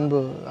ஒரு அன்பு.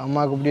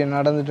 அம்மாவுக்கு இப்படியே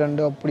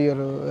நடந்துட்டு அப்படி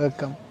ஒரு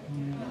ஏக்கம்.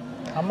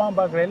 அம்மா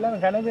பார்க்குற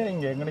எல்லாரும் கனவே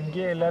இங்கே எங்களுக்கு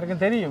இங்கே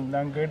எல்லாருக்கும் தெரியும்.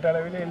 நாங்கள் கேட்ட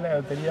அளவில் இல்லை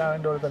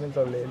தெரியாதுன்ற ஒரு தனி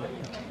சொல்ல இல்லை.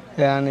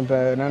 இப்போ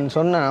நான்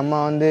சொன்னேன் அம்மா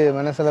வந்து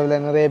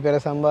மனசளவில் நிறைய பேரை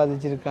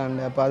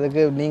சம்பாதிச்சிருக்காண்டு. அப்போ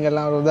அதுக்கு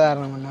நீங்கள்லாம் ஒரு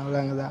உதாரணம் பண்ண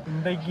அவ்வளோங்க தான்.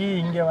 இன்றைக்கு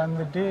இங்கே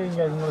வந்துட்டு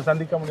இங்கே உங்களை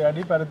சந்திக்க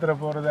முடியாட்டி பருத்துற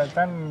போகிறதா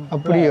தான்.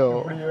 அப்படியோ?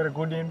 அப்படி ஒரு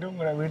கூட்டிகிட்டு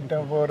உங்களை வீட்டை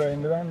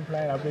போகிறேன்னு தான்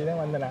பிளான். அப்படி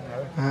தான் வந்து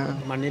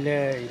நாங்கள் மண்ணில்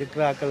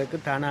இருக்கிற ஆக்களுக்கு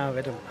தானாக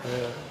வரும்.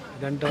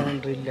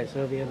 கண்டோன்று இல்லை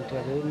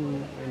சேவைன்றது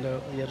இந்த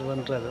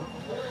உயர்வுன்றது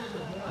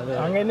அது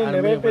அங்கே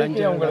நிறைய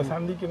பேருக்கு அவங்களை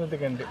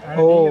சந்திக்கிறதுக்கு.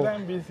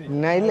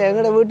 நான் இல்லை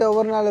எங்களோட வீட்டை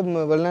ஒவ்வொரு நாளும்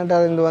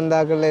வெளிநாட்டிலேருந்து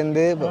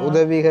வந்தாக்கள்லேருந்து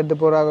உதவி கேட்டு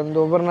போகிறாங்க.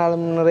 ஒவ்வொரு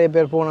நாளும் நிறைய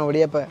பேர்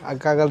போனபடியே இப்போ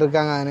அக்காக்கள்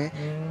இருக்காங்க தானே.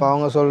 இப்போ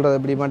அவங்க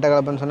சொல்கிறது இப்படி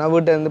மட்டக்களப்புன்னு சொன்னால்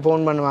வீட்டிலேருந்து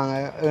ஃபோன் பண்ணுவாங்க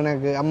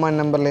எனக்கு அம்மா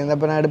நம்பர்லேருந்து.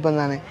 அப்போ நான்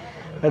எடுப்பேன் தானே.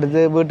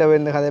 எடுத்து வீட்டை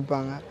வந்து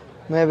கதைப்பாங்க.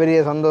 பெரிய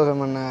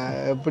சந்தோஷம் பண்ண.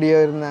 எப்படியோ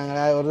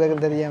இருந்தாங்களா ஒரு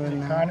தெரியாமல்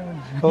இருந்தாங்க.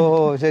 ஓ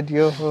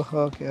சரியோ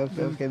ஓகே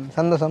ஓகே ஓகே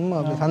சந்தோஷம்.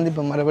 அப்படி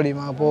சந்திப்போம்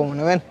மறுபடியும்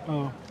போவோம் வேன்.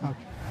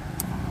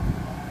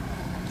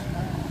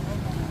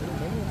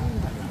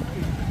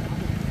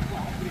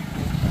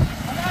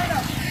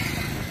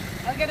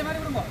 ஓகே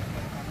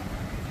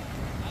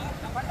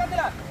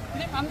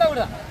அந்த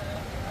விட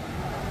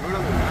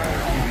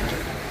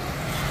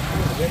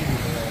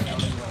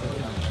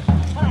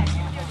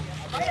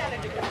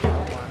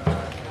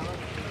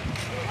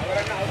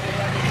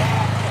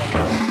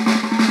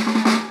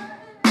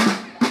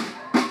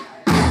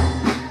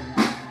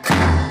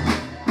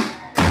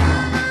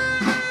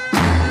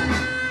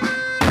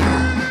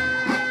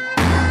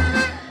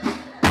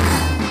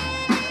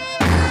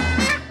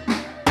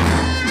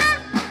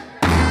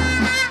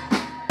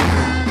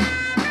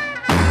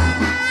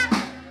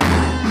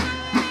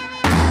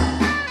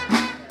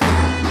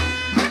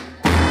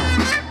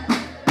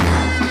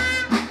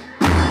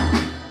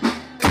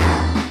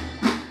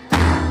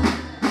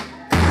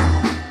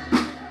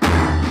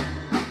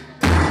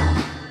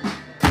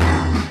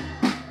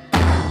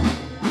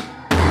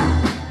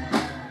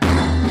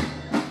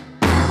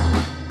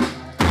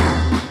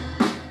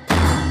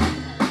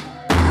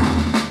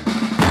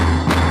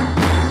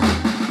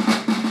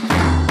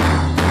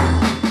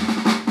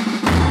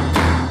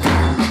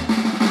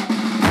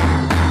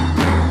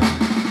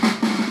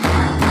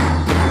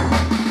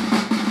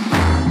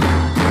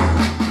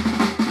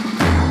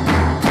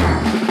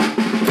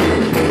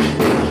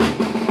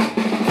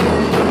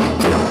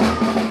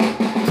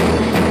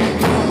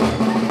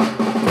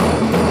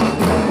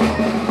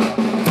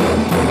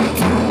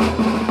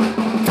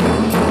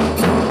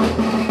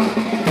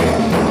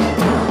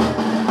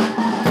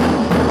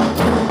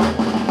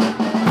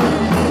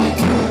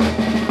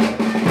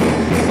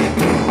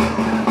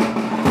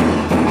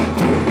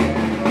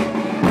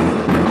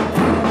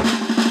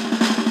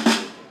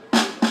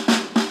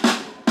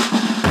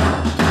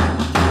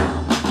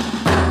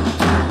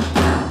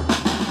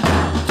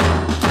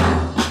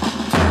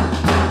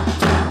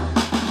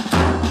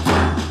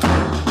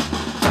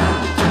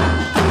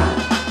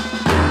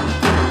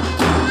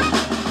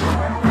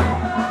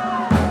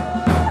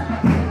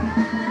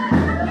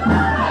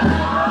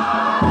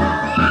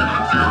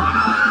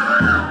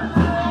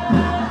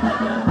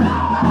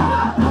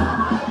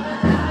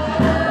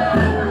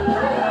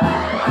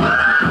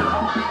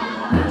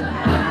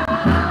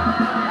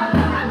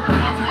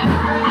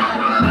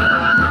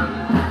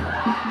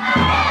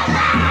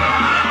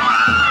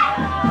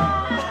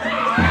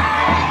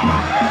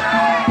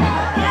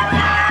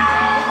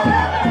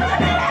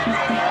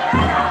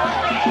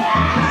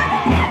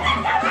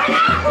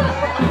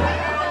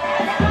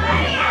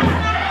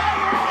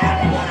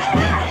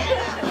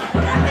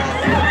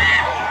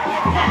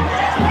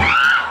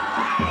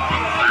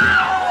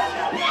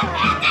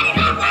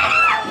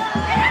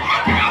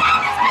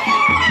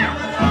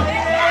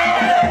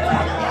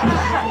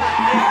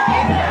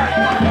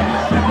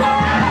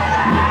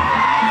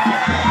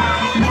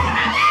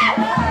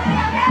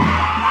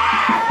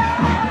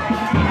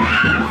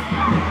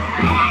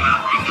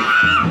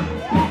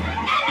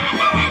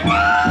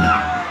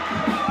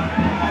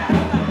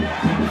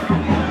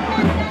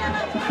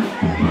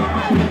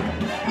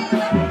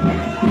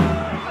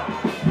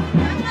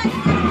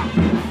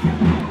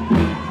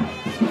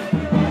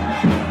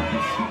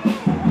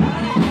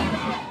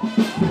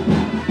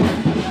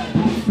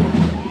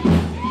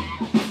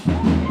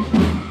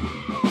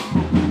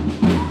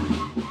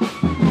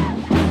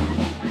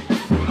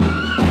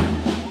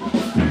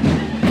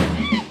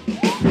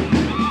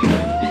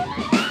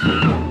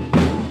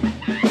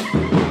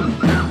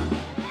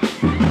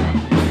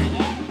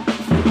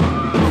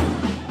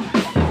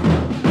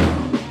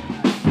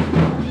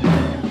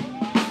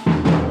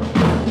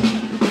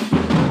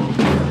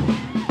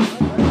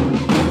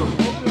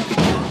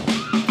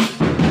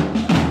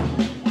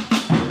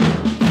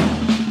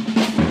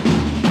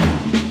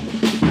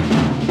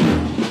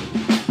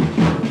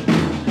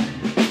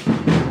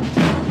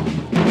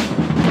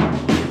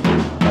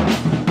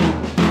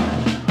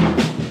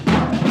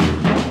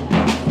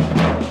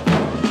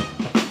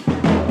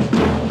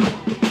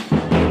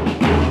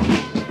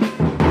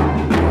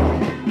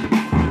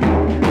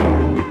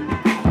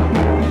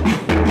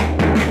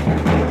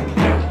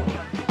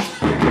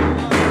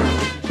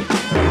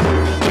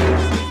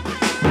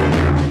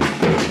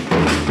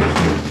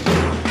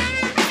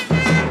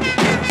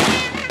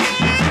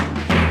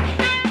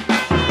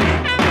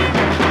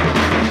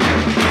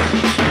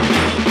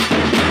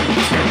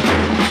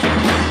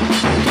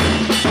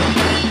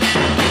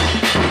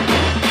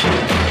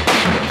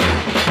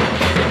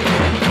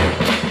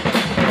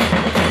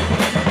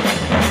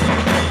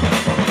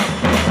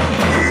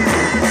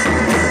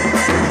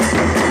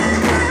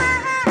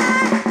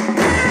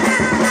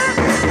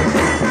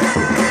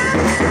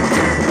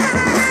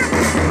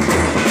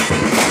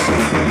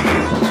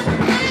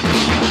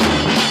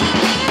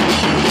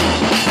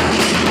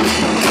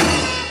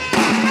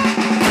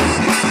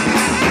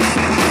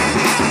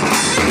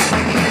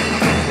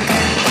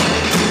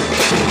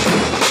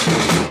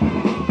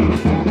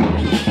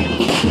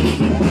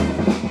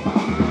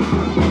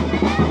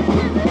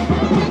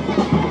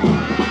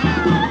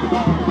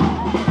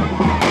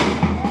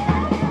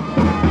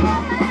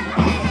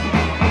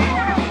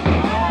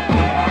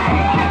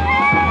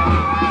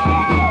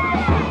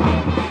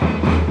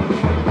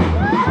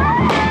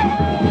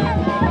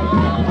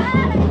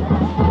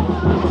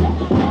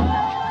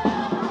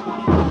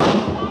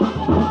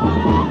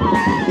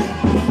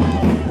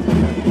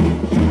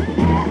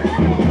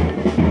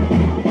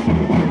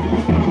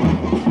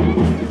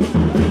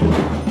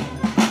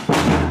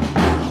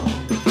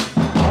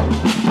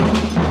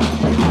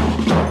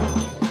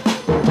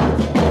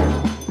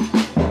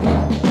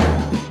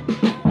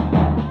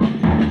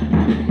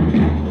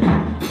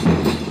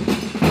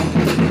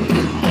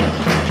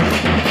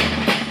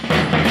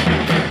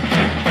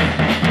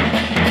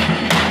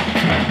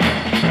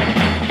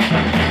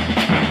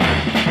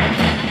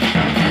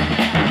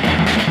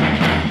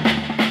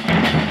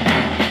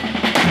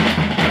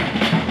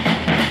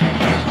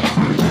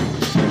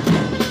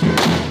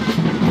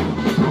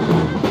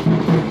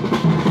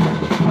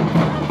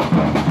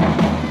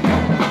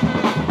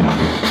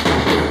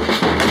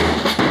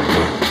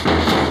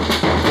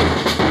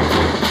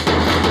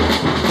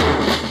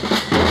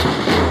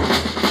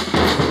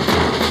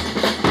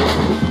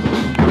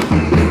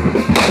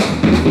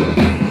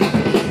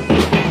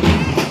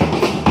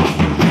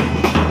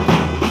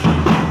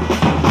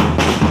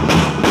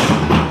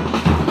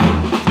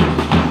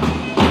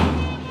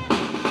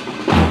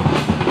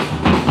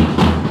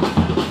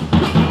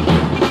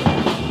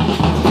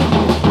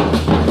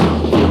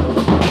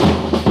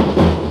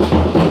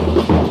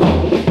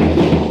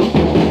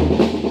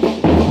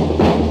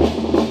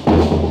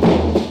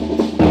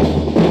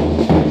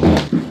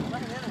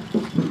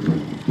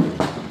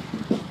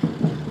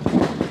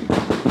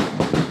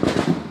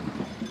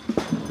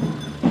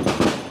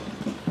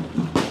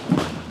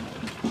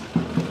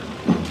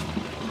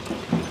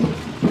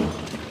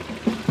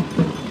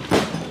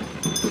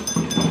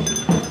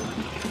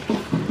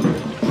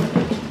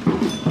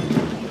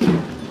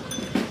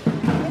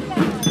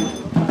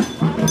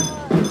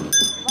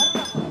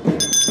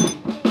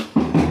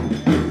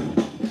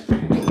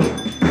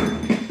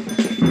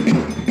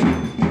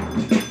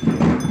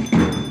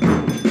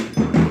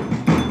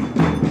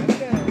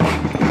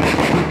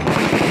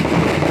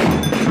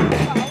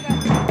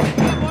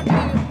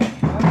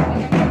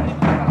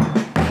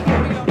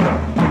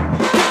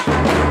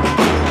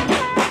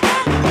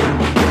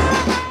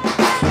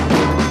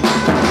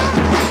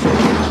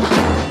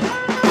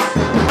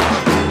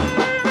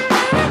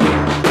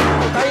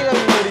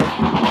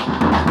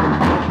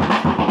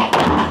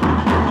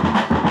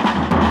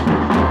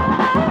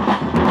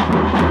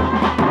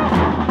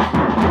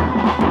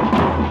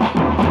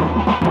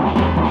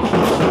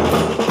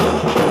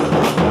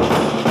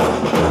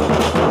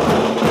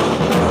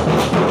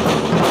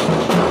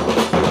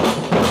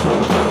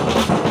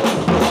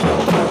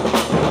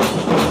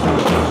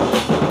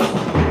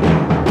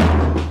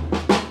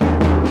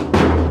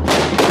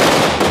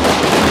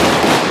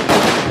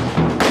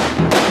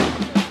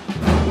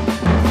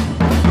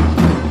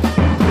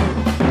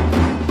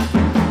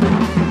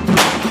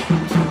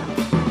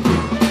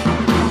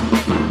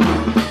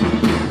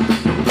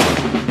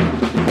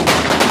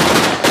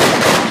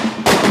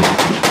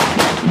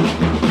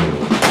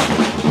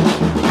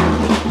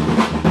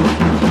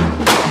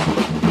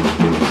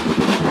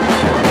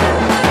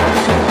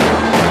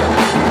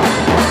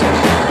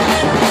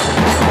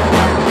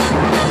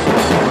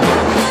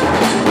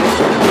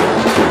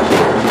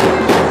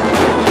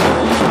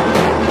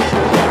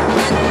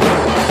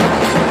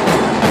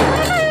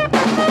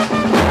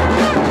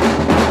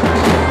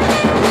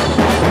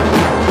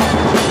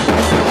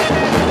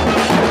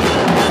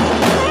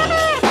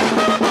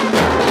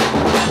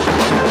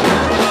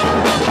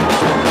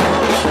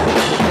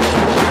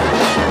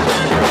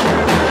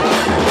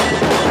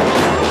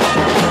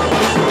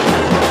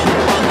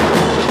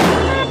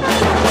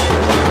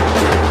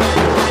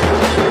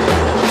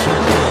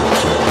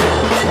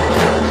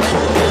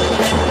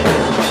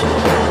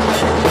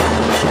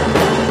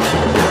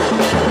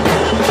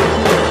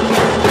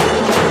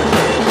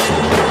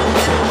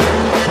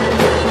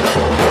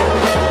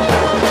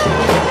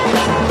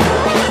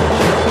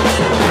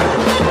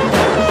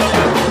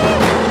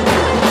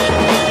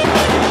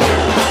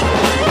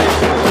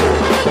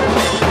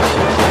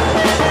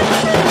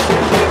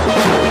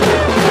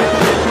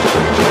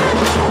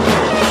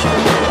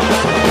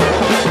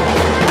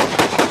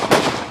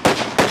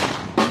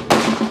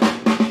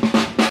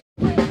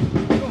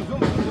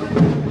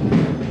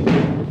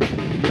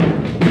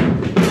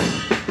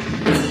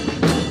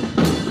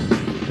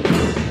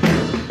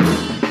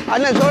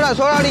சோடா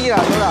அடிக்கிறா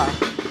சோடா.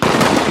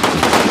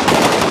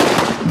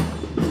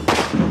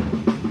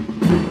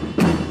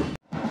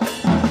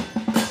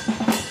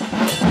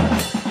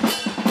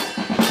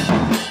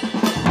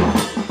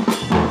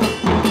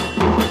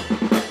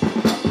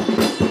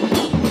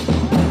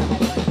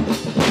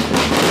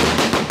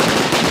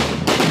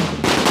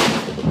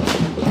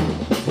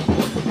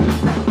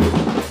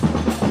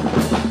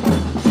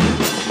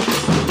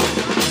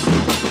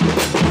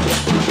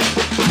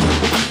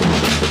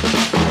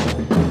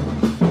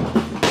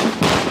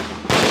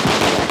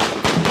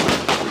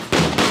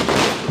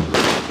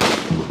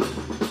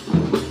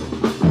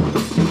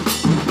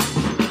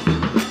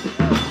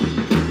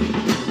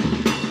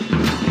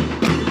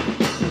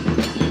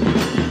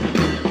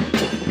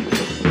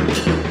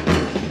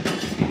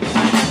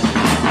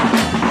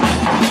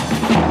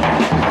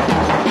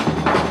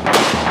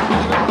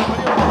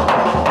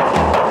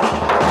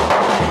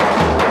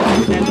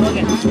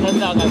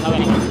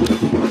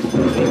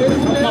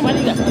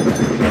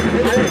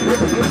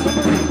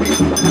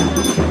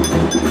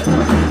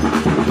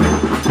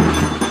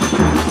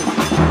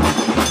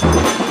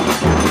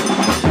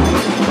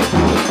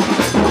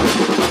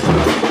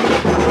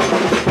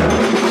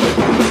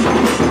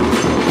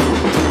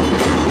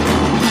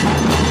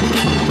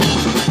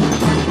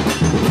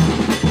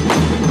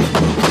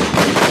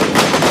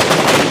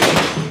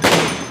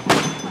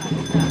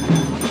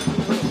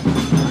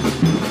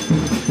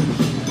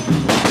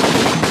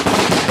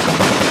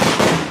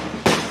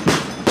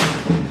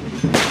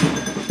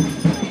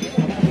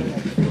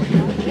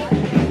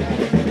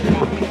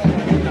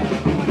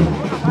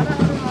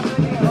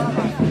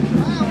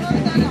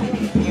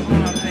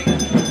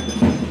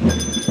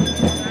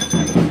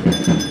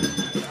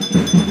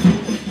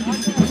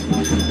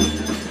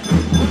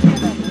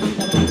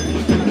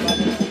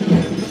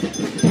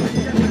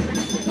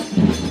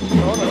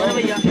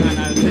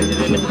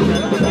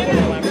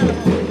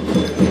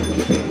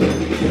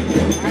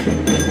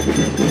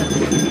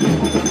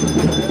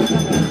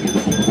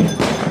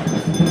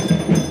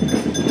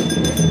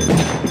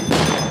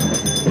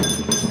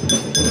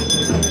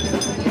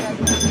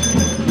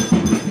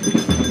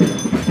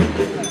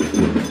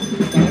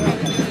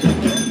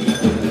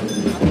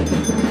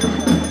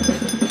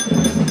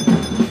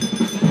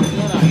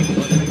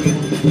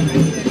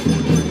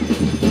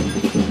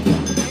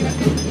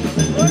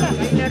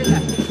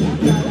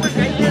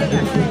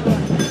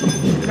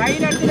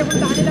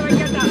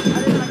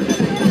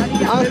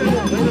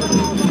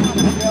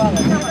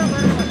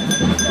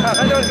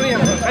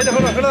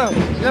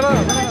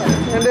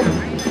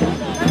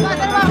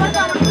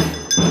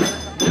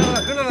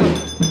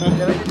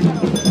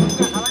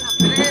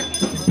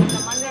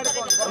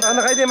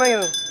 அந்த கைதே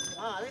வாங்கிடு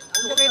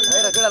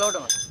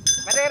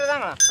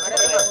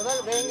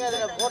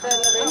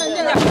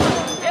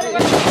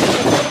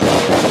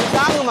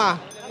தாங்குமா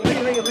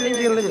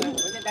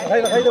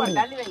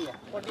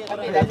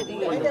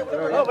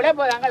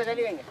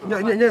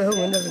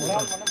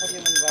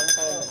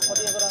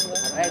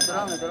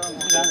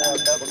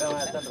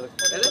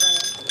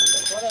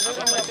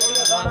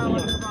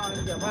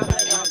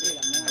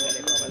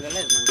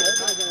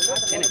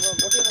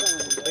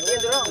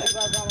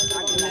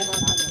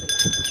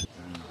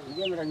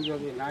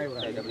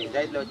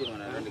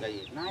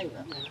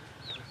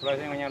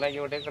கொஞ்சம்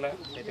விலைக்கு விட்டு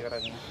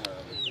கிடக்குங்க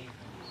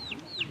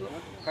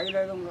கையில்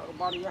எதுவும்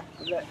பாருங்க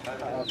இல்லை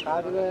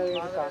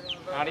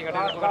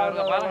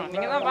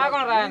நீங்கள் தான்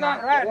பார்க்கணும்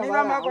நீங்கள்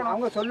தான் பார்க்கணும்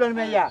அவங்க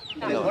சொல்லணுமே ஐயா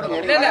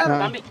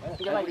தம்பி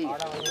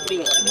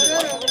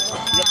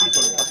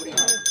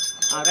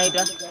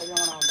ரைட்டா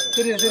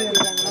சரி சரி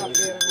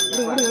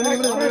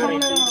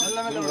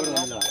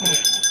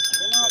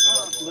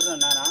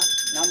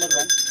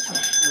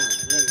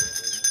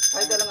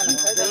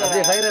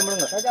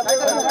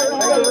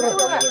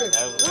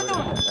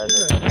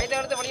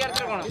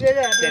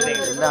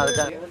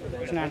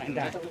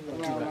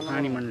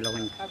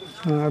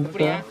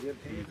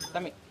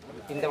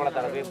இந்த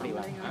வளத்தால எப்படி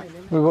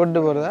போட்டு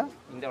போறதா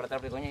இந்த வளத்தால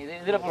அப்படி கொஞ்சம் இது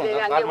இதுல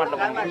போடுங்க கால் மாட்டல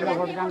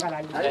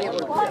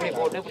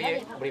போட்டு இப்படியே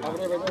இப்படி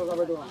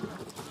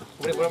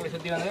இப்படி இப்படி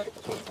சுத்தி வந்து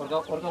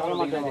ஒரு கால்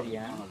மாட்டல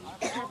சரியா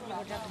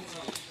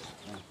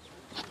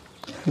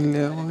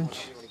இல்ல கொஞ்சம்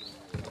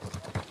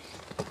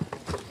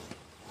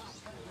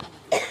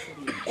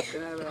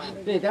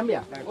டேய்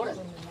தம்பியா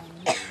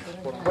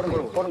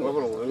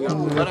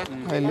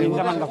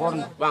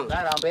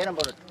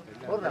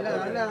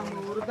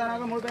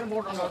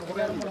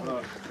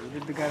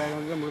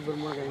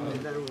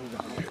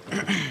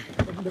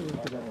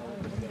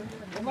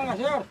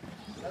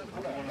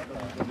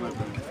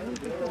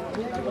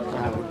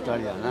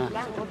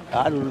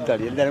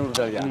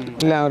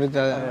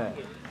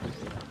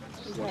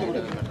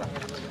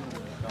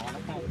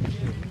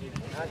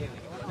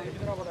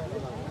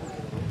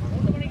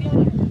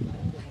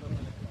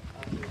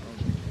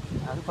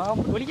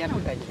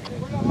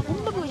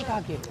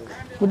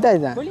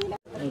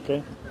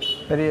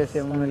பெரிய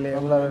விஷயம் இல்லை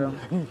எவ்வளோ வரும்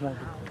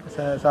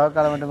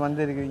சவக்காலம் மட்டும்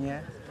வந்து இருக்கிறீங்க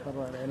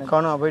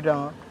கவனமாக போயிட்டு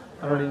வாங்க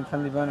மறுபடியும்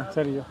சந்திப்பேன்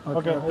சரி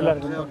ஓகே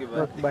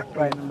எல்லாருக்கும் பாய்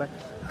பாய் பாய்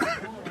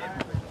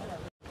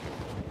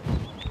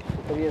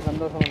பெரிய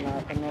சந்தோஷம்.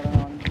 நான் சொன்னோட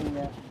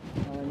வந்துட்டீங்க.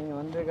 நீங்கள்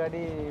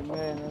வந்திருக்காடி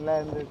நல்லா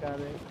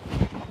இருந்திருக்காது.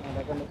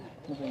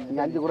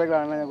 5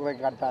 குறைக்கலாம் 5 குறை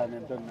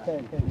காட்டாதுன்னு சொன்னேன்.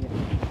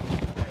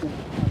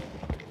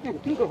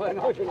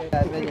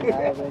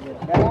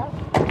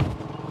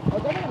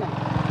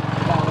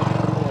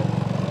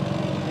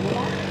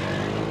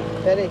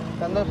 சரி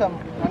சந்தோஷம்.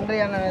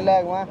 நன்றி அண்ணா. நல்லா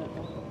இருக்குமா?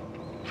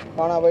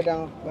 அவனா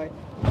போயிட்டாங்க. பாய்.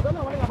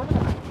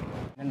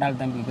 ரெண்டாவது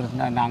தம்பி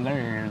கிருஷ்ணா நாங்கள்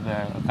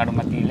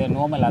கடுமத்தியில்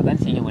நோமலாக தான்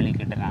செய்ய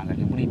வழிக்கிட்டு நாங்கள்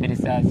இப்படி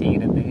பெருசாக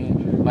செய்கிறதுக்கு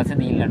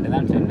வசதி இல்லைன்னு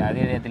தான் சொன்னேன்.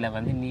 அதே நேரத்தில்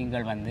வந்து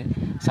நீங்கள் வந்து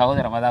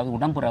சகோதரம் அதாவது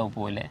உடம்புறவு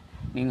போல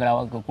நீங்கள்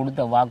அவருக்கு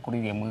கொடுத்த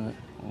வாக்குறுதியை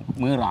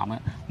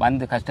மீறாமல்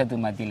வந்து கஷ்டத்து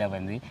மத்தியில்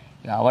வந்து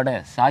அவட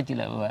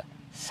சாட்சியில்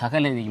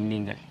சகலதையும்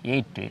நீங்கள்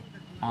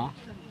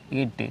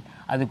ஏற்று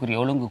அதுக்குரிய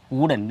ஒழுங்கு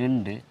கூட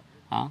நின்று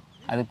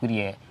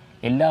அதுக்குரிய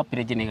எல்லா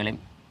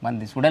பிரச்சனைகளையும்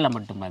வந்து சுடலை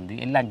மட்டும் வந்து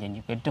எல்லாம்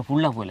செஞ்சு பெற்ற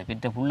புள்ள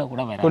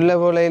கூட வர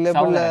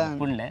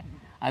புள்ள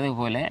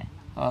அதுபோல்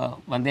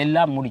வந்து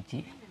எல்லாம் முடித்து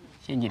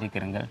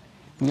செஞ்சுருக்கிறீங்க.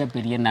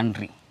 மிகப்பெரிய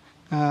நன்றி.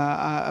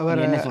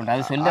 என்ன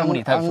சொல்கிறது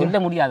சொல்ல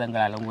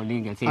முடியாதங்களால்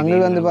அங்கே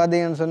வந்து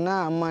பார்த்தீங்கன்னு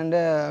சொன்னால் அம்மாண்ட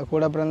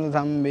கூட பிறந்த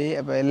தம்பி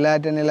அப்போ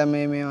எல்லாற்ற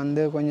நிலைமையுமே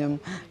வந்து கொஞ்சம்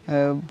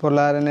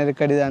பொருளாதார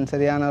நெருக்கடி தான்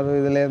சரியான ஒரு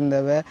இதில்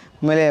இருந்தவ.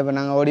 உண்மையிலே இப்போ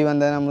நாங்கள் ஓடி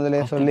வந்ததை நான்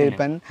முதலே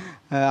சொல்லியிருப்பேன்.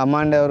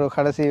 அம்மாண்ட ஒரு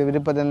கடைசி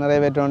விருப்பத்தை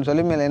நிறைவேற்றோன்னு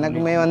சொல்லி மேலே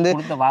எனக்குமே வந்து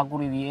கொடுத்த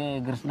வாக்குறுதியே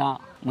கிருஷ்ணா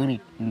மீறி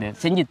இந்த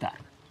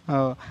செஞ்சுத்தார்.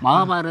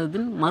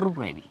 மகாபாரதத்தின்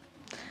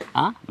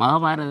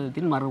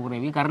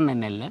மறுபுறவி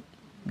கர்ணன் அல்ல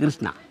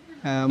கிருஷ்ணா.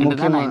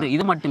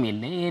 இது மட்டும்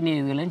இல்லை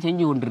ஏனைய இதெல்லாம்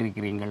செஞ்சு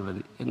கொண்டிருக்கிறீர்கள்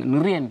வந்து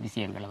நிறைய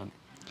விஷயங்களை வந்து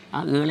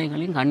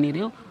ஏழைகளின்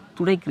கண்ணீரையும்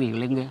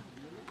துடைக்கிறீர்கள் எங்கள்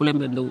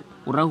புலம்பெயர்ந்த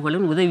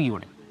உறவுகளின்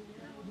உதவியோடு.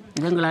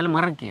 இதங்களால்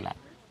மறக்கலாம்.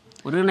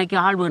 ஒரு இன்னைக்கு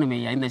ஆள் வேணுமே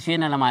இந்த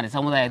சுயநலமான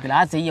சமுதாயத்தில்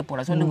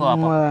செய்யப்போட சொல்லுங்க.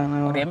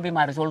 ஒரு எம்பி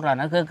மாதிரி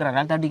சொல்கிறானா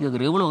கேட்குறானா தட்டி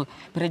கேட்குற எவ்வளோ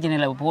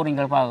பிரச்சனையில்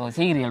போகிறீங்க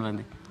செய்கிறீர்கள்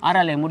வந்து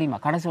ஆறாலே முடியுமா?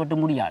 கடைசி விட்டு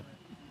முடியாது.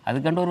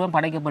 அதுக்கண்டு ஒருவன்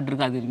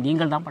படைக்கப்பட்டிருக்கு. அது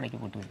நீங்கள் தான்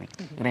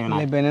படைக்கப்பட்டிருக்கீங்க.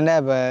 இப்போ என்னடா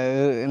இப்போ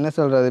என்ன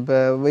சொல்கிறது இப்போ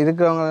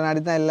இருக்கிறவங்கள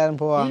நாடி தான் எல்லாரும்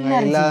போவாங்க.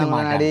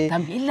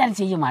 எல்லாரும்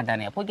செய்ய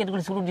மாட்டானே போக்கெட்டு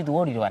கூட சுருட்டிட்டு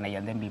ஓடிடுவானே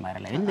அந்த எம்பி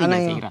மாதிரில என்ன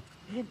செய்கிறான்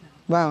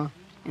வா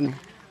என்ன.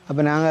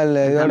 அப்போ நாங்கள்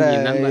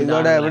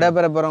இதோட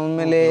விடப்பெற போகிறோம்.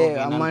 உண்மையிலே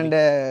அம்மாண்ட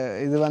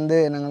இது வந்து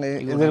நாங்கள்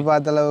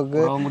எதிர்பார்த்த அளவுக்கு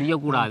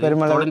முடியக்கூடாது.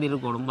 பெருமளவு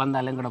இருக்கணும்.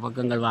 வந்தாலும் கூட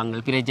பக்கங்கள்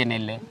வாங்க பிரச்சனை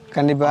இல்லை.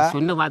 கண்டிப்பாக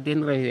சொன்ன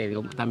பார்த்தேன்னு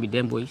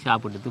தம்பிட்டேன் போய்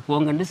சாப்பிட்டு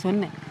போங்கன்னு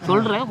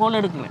சொல்கிறேன்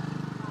கோல் எடுக்கிறேன்.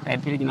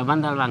 பிரச்சனை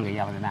வந்தால் வாங்க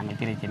ஐயா நாங்கள்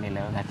பிரச்சனை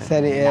இல்லை.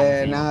 சரி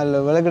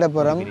நாங்கள் விளக்கிட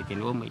போகிறோம்.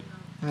 ஓமை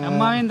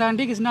அம்மாவையும்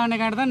தாண்டி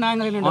கிருஷ்ணாவனைக்காண்டி தான்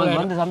நாங்கள்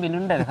வந்து தம்பி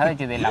நின்றது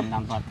கதைச்சது எல்லாம்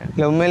நான் பார்த்தேன்.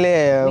 இல்லை உண்மையிலே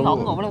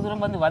அவங்க அவ்வளோ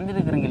தூரம்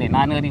வந்துருக்குறீங்களே.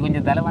 நான்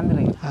கொஞ்சம் தலை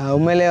வந்துருக்கேன்.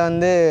 உண்மையிலே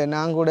வந்து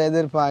நான் கூட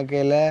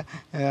எதிர்பார்க்கல.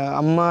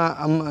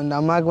 அந்த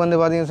அம்மாவுக்கு வந்து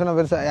பார்த்தீங்கன்னு சொன்னால்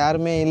பெருசாக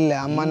யாருமே இல்லை.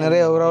 அம்மா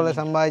நிறைய உறவில்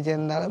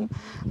சம்பாதிச்சிருந்தாலும்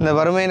இந்த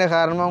வறுமையின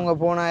காரணமாக அவங்க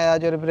போனால்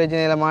ஏதாச்சும் ஒரு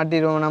பிரச்சனையில்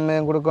மாட்டிடுவோம் நம்ம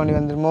கொடுக்க வேண்டி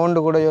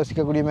வந்துடுமோண்டு கூட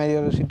யோசிக்கக்கூடிய மாதிரி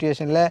ஒரு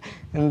சுச்சுவேஷனில்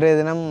இன்றைய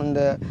தினம்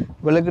இந்த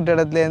விளக்கிட்ட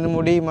இடத்துலேருந்து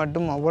முடி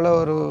மட்டும் அவ்வளோ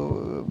ஒரு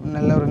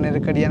நல்ல ஒரு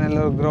நெருக்கடியாக நல்ல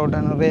ஒரு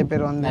க்ரௌட்டாக நிறைய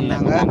பேர்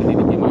வந்திருந்தாங்க.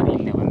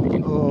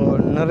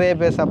 நிறைய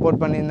பேர் சப்போர்ட்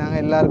பண்ணியிருந்தாங்க.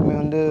 எல்லாருக்குமே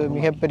வந்து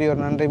மிகப்பெரிய ஒரு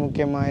நன்றி.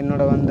 முக்கியமாக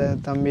என்னோட வந்த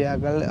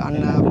தம்பியாக்கள்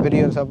அண்ணா பெரிய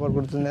ஒரு சப்போர்ட்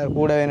கொடுத்துருந்தார்.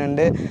 கூட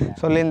வேணுண்டு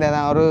சொல்லியிருந்தேன்.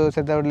 ஒரு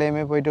செத்த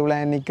வீட்லேயுமே போயிட்டு இவ்வளோ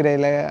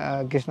நிற்கிறேன்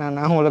கிருஷ்ணா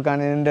நான்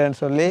உங்களுக்கான நின்றேன்னு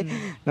சொல்லி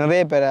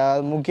நிறைய பேர்.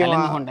 அது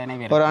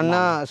முக்கியமாக ஒரு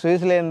அண்ணா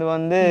சுவிஸ்லேருந்து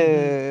வந்து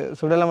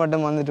சுடலை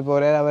மட்டும் வந்துட்டு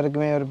போகிறார்.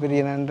 அவருக்குமே ஒரு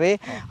பெரிய நன்றி.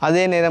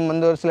 அதே நேரம்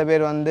வந்து ஒரு சில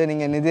பேர் வந்து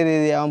நீங்கள் நிதி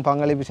ரீதியாகவும்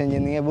பங்களிப்பு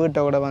செஞ்சுருந்தீங்க.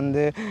 வீட்டை கூட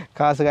வந்து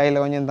காசு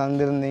கையில் கொஞ்சம்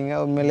தந்திருந்தீங்க.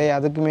 உண்மையிலேயே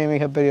அதுக்குமே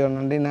மிகப்பெரிய ஒரு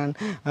நன்றி. நான்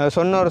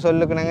சொன்ன ஒரு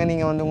சொல்லுக்குனாங்க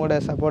நீங்கள் வந்து உங்களோட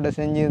சப்போர்ட்டை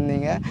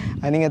செஞ்சுருந்தீங்க.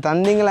 நீங்கள்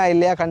தந்தீங்களா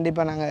இல்லையா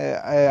கண்டிப்பாக நாங்கள்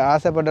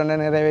ஆசைப்பட்டோன்னே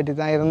நிறைவேற்றி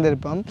தான்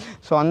இருந்திருப்போம்.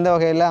 ஸோ அந்த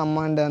வகையில்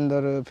அம்மாண்ட அந்த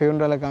ஒரு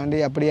ஃபியூனரலுக்காண்டி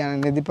அப்படியான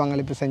நிதி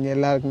பங்களிப்பு செஞ்ச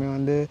எல்லாருக்குமே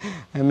வந்து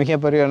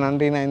மிகப்பெரிய ஒரு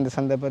நன்றி நான் இந்த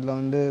சந்தர்ப்பத்தில்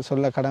வந்து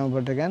சொல்ல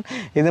கடமைப்பட்டிருக்கேன்.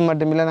 இது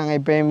மட்டும் இல்லை நாங்கள்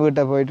இப்போயும்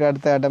வீட்டை போயிட்டு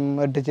அடுத்த இடம்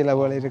வெட்டுச்சில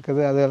போல்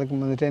இருக்குது.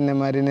 அதுகளுக்கு வந்துட்டு இந்த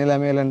மாதிரி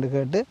நிலைமையிலன்னு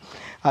கேட்டு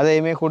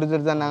அதையுமே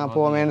கொடுத்துட்டு தான் நாங்கள்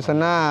போவோமேன்னு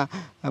சொன்னால்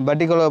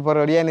பட்டிக்குள்ள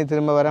போகிறபடியாக நீ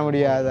திரும்ப வர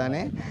முடியாது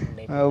தானே.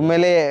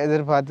 உண்மையிலே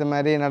எதிர்பார்த்த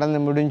மாதிரி நடந்து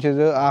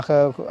முடிஞ்சது.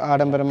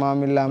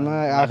 ஆடம்பரமாகவும்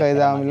இல்லாமல்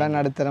இதாகவும் இல்லாமல்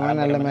நடுத்தரமாக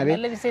நல்ல மாதிரி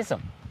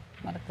விசேஷம்.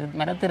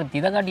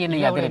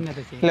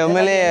 இல்லை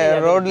உண்மையிலே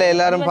ரோட்ல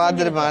எல்லாரும்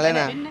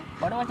பார்த்துருப்பாங்களே.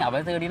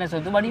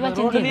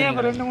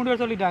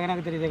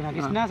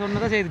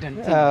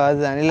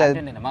 அதுதான் இல்லை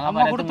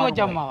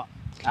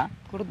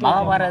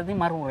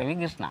மகாபாரதத்தின் மறுபுறவி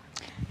கிருஷ்ணா.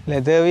 இல்லை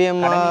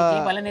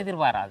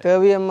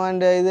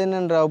தேவியம்மாண்ட இது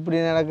என்னன்றா அப்படி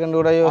நடக்குன்னு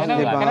கூட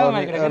யோசிச்சிருப்பாங்க.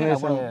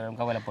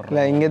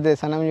 இல்லை இங்கே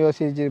சனம்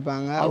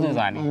யோசிச்சிருப்பாங்க.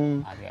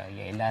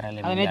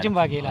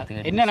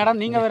 என்ன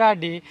நடந்து நீங்க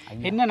விராட்டி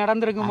என்ன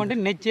நடந்திருக்கும்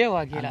நெச்சே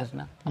வாக்கில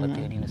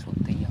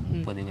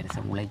 30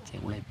 வருஷம்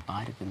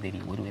உழைப்பாருக்கும்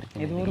தெரியும்.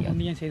 ஒருவருக்கு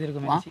புண்ணியம்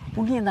செய்திருக்கும்.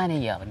 புண்ணியம் தானே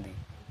ஐயா வந்து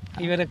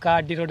இவரை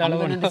காட்டிரோட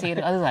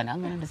செய்யறது அதுதானே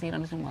அங்கே ரெண்டு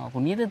செய்யறேன்னு சும்மா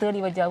புண்ணியத்தை தேடி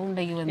வச்சா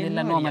இன்றைக்கு வந்து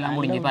எல்லாம் நோமெல்லாம்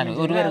முடிஞ்சு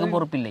பாருங்க. ஒருவருக்கும்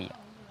பொறுப்பு இல்லையா.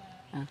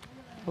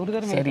 ஒரு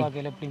தடவை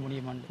எப்படி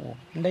முடியுமான்னு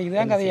இன்றைக்கு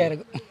தான் கதையா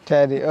இருக்கும்.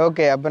 சரி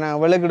ஓகே அப்போ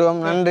நாங்கள் விளக்கிடுவோம்.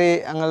 நன்றி.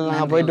 அங்கே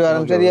நாங்கள் போயிட்டு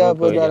வரோம். சரியா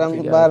போயிட்டு வரோம்.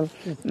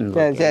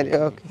 சரி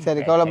ஓகே சரி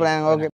கவலைப்படாங்க. ஓகே.